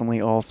definitely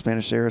all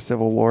Spanish era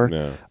Civil War.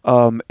 Yeah.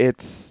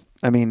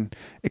 I mean,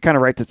 it kind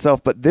of writes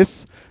itself, but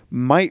this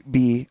might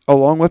be,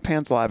 along with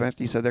Pan's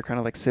Labyrinth, you said they're kind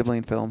of like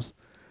sibling films,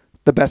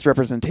 the best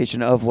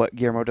representation of what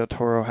Guillermo del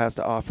Toro has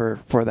to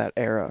offer for that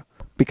era.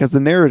 Because the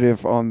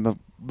narrative on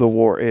the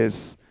war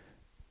is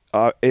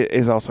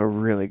also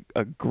really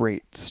a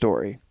great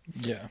story.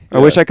 Yeah. I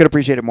wish I could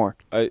appreciate it more.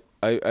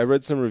 I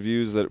read some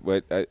reviews that,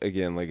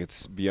 again, like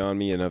it's beyond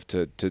me enough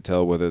to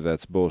tell whether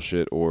that's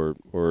bullshit or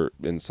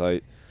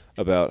insight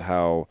about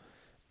how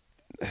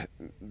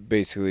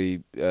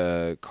basically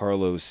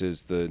Carlos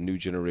is the new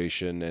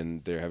generation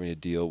and they're having to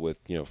deal with,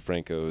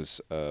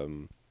 Franco's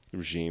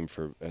regime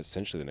for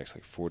essentially the next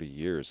like 40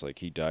 years. Like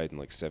he died in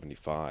like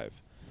 75.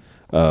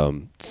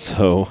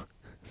 So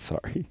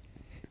sorry.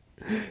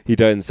 He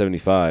died in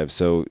 75,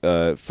 so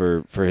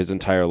for his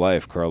entire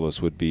life,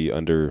 Carlos would be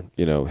under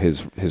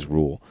his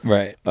rule,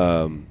 Right?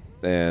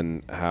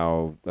 And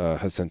how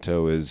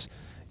Jacinto is,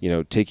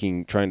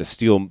 trying to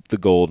steal the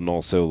gold and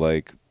also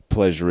like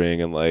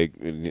pleasuring and like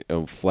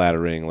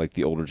flattering like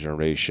the older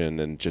generation,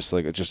 and just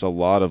a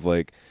lot of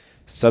like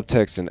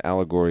subtext and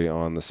allegory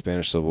on the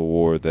Spanish Civil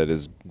War that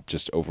is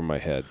just over my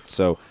head.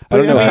 So I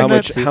don't know how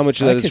much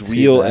of that is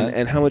real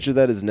and how much of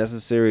that is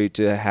necessary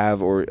to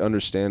have or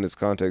understand its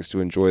context to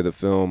enjoy the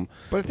film.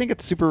 But I think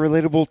it's super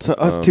relatable to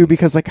us too,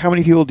 because like how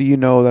many people do you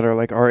know that are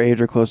like our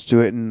age or close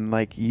to it, and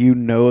like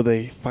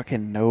they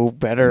fucking know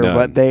better,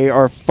 but they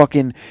are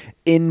fucking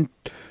in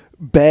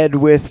bed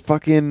with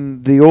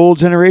fucking the old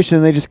generation,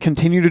 and they just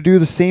continue to do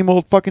the same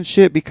old fucking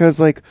shit because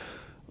like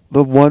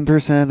the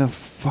 1% of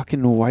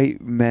fucking white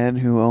men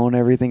who own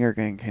everything are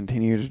going to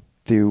continue to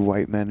do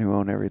white men who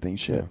own everything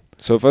shit. Yeah.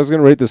 So if I was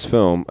going to rate this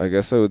film, I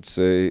guess I would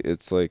say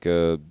it's like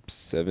a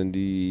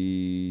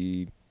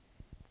 70,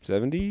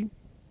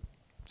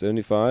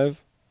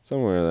 75,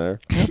 somewhere there.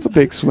 That's a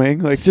big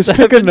swing. Like, just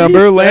pick a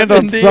number, land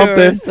on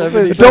something.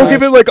 75. Don't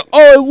give it like,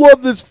 oh, I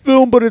love this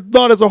film, but it's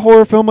not as a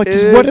horror film. Like,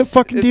 just what the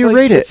fucking do you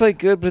rate it? It's like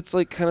good, but it's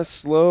like kind of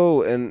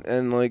slow,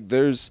 and like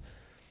there's.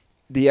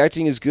 The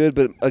acting is good,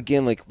 but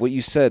again, like what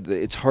you said,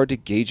 it's hard to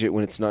gauge it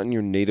when it's not in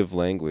your native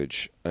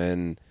language,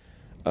 and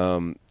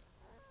a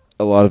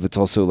lot of it's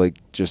also like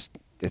just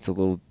it's a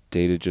little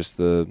dated. Just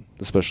the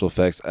special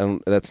effects.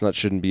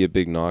 Shouldn't be a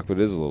big knock, but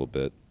it is a little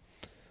bit.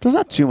 There's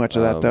not too much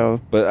of that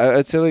though. But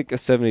I'd say like a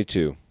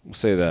 72. We'll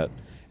say that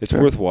it's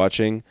worth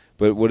watching.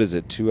 But what is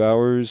it? 2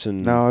 hours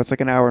and no, it's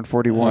like an hour and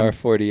 41. Hour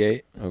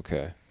 48.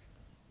 Okay.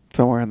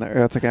 Somewhere in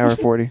there. It's like an hour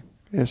 40.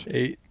 Ish.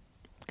 8.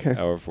 Okay.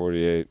 Hour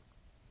 48.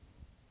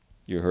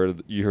 You heard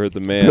the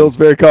man. Bill's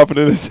very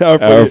confident it's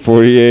Hour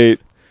 48.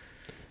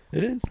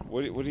 It is.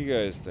 What do you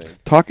guys think?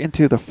 Talk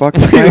into the fucking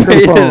We rated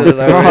microphone. it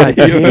God already.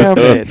 damn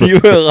it. You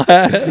were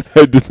last.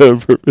 I did that on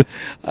purpose.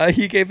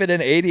 He gave it an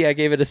 80. I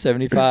gave it a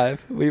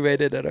 75. We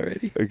rated it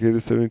already. I gave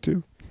it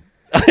 72.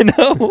 I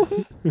know.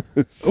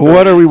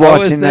 What are we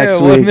was watching there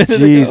next 1 week? minute ago.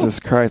 Jesus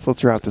Christ.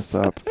 Let's wrap this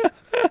up.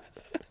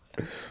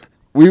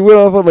 We went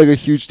off on like a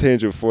huge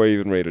tangent before I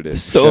even rated it.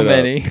 So Shut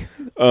many.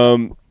 up.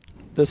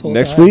 This whole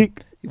Next time.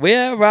 week,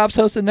 Yeah, Rob's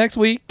hosting next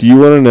week. do you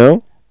want to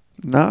know?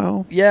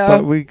 No. Yeah.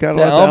 But we got to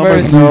the let the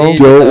Elmers Elmers know. need-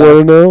 Don't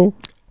want to know?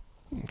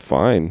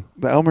 Fine.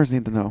 The Elmers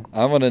need to know.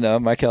 I want to know.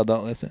 Michael,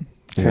 don't listen.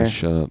 Yeah, Okay.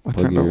 shut up. I'll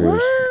Plug turn your the-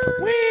 ears.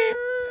 Fucking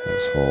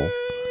asshole.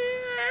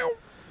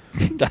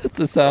 That's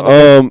the sound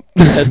of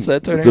his headset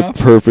It's turning a off.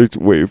 perfect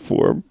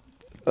waveform.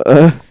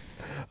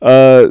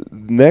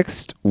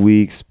 Next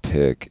week's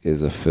pick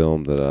is a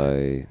film that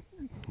I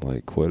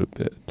like quite a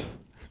bit.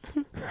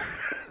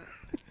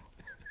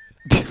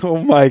 Oh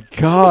my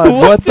God.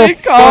 What What's the it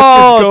fuck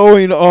called? is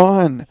going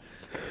on?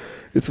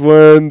 It's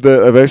one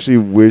that I've actually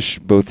wish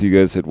both you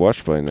guys had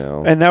watched by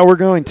now. And now we're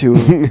going to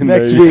And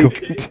next now you're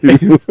week. going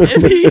to.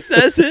 If he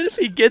says it, if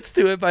he gets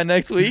to it by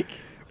next week.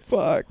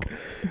 Fuck.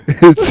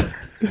 It's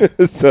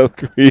a South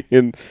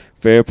Korean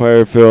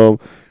vampire film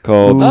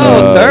called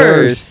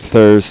Thirst.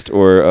 Thirst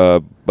or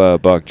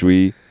Bok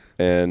Jui.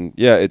 And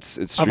yeah, it's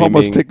I've streaming.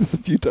 almost picked this a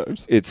few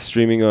times. It's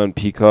streaming on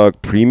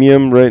Peacock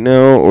Premium right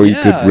now, or you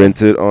could Yeah.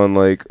 rent it on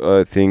like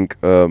I think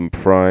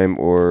Prime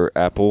or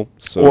Apple.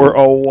 So Or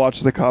I'll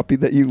watch the copy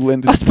that you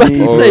lended I was about me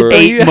to say, Or- do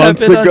you 8 have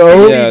months it on ago.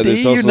 DVD? yeah,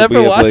 there's You also never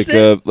we have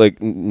watched like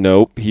it?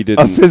 nope, he A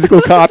didn't. physical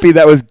copy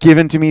that was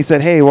given to me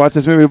said, "Hey, watch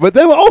this movie." But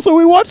then also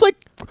we've watched like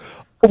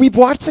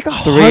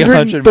 300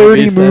 130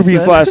 movies movies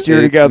since then. last year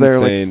It's together.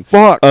 insane.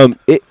 Like fuck.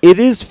 It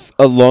is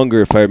a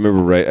longer, if I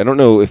remember right. I don't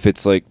know if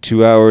it's like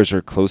 2 hours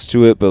or close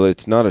to it, but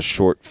it's not a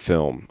short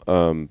film.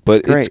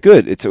 But it's Great.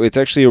 good. It's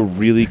actually a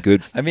really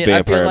good. I mean,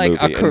 vampire I feel like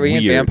movie a and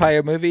Korean weird.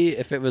 vampire movie,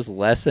 if it was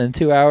less than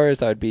 2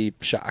 hours, I'd be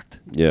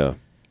shocked. Yeah.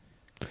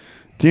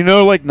 Do you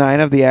know like 9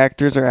 of the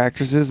actors or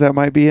actresses that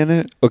might be in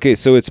it? Okay,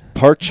 so it's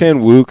Park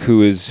Chan-wook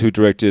who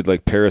directed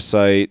like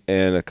Parasite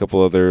and a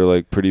couple other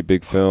like pretty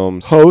big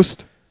films.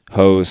 Host,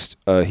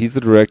 He's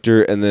the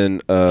director, and then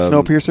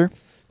Snowpiercer.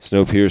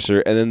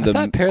 Snowpiercer, and then I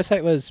thought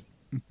Parasite was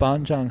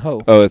Bong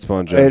Joon-ho. oh, it's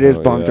Bong Joon-ho. It is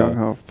Bong yeah.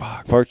 Joon-ho.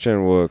 Fuck. Park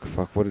Chan-wook.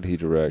 Fuck, what did he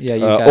direct? Yeah,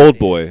 you got Old it.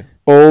 Boy.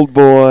 Old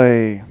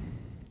Boy.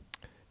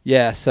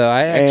 Yeah, so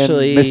I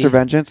actually... And Mr.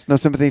 Vengeance. No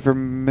sympathy for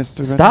Mr.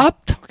 Vengeance.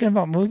 Stop talking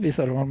about movies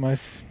that are on my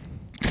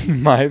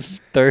my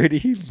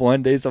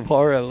 31 Days of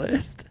Horror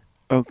list.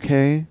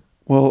 Okay.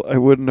 Well, I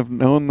wouldn't have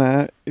known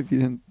that if you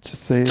didn't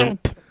just say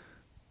it.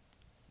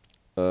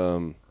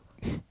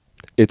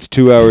 It's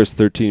 2 hours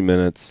 13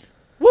 minutes.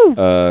 Woo!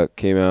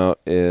 Came out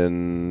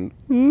in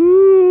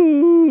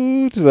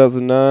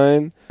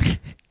 2009,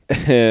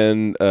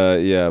 and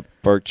yeah,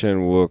 Park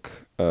Chan-wook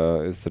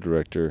is the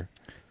director.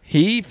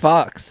 He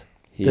fucks.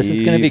 This is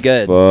He gonna be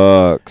good.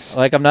 Fucks.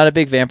 Like, I'm not a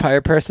big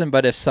vampire person,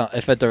 but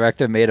if a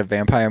director made a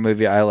vampire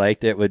movie I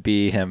liked, it would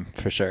be him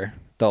for sure.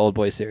 The Old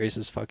Boy series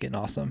is fucking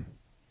awesome.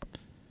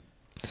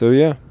 So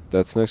yeah,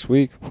 that's next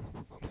week.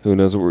 Who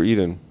knows what we're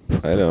eating?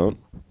 I don't.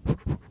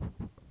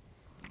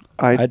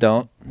 I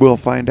don't. We'll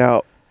find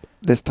out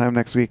this time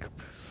next week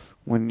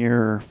when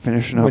you're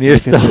finishing up. When you're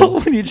the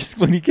kitchen. still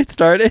when you get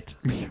started.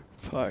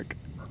 Fuck.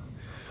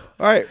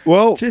 All right.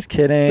 Well, Just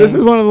kidding. this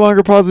is one of the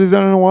longer pods we've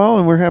done in a while,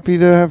 and we're happy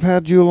to have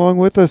had you along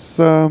with us.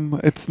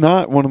 It's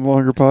not one of the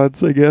longer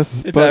pods, I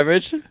guess. It's but-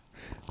 average.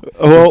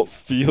 Well,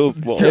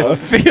 Feels long. It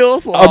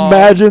feels long.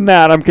 imagine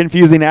that. I'm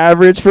confusing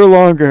average for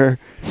longer.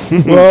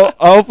 Well,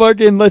 I'll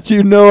fucking let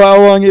you know how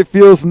long it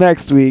feels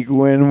next week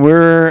when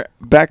we're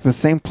back the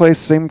same place,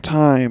 same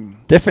time.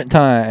 Different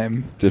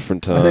time.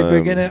 Different time. I think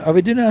we're gonna. Are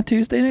we doing it on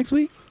Tuesday next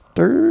week?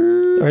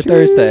 Thursday. Or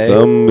Thursday.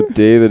 Some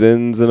day that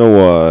ends in a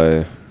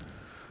Y.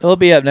 It'll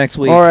be up next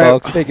week, All right.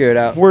 folks. Figure it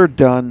out. We're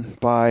done.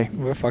 Bye.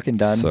 We're fucking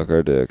done. Suck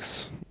our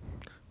dicks.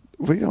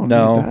 We don't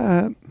No. need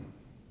that.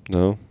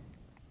 No?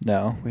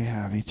 No, We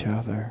have each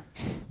other.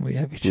 we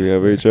have each We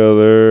other. have each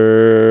other.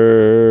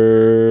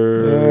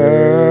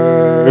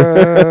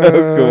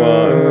 Come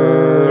on.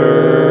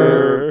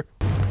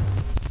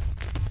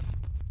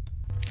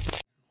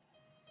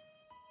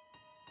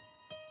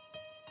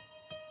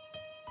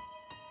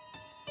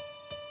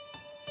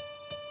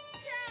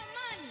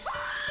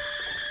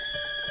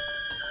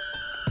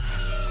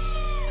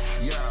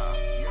 Yeah.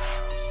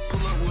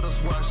 Pull up with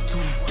us, watch 2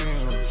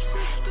 films.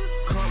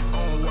 Come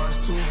on, watch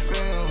 2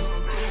 films.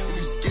 If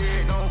you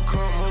scared, don't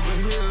come over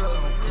here.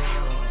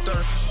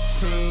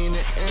 13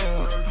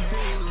 and M.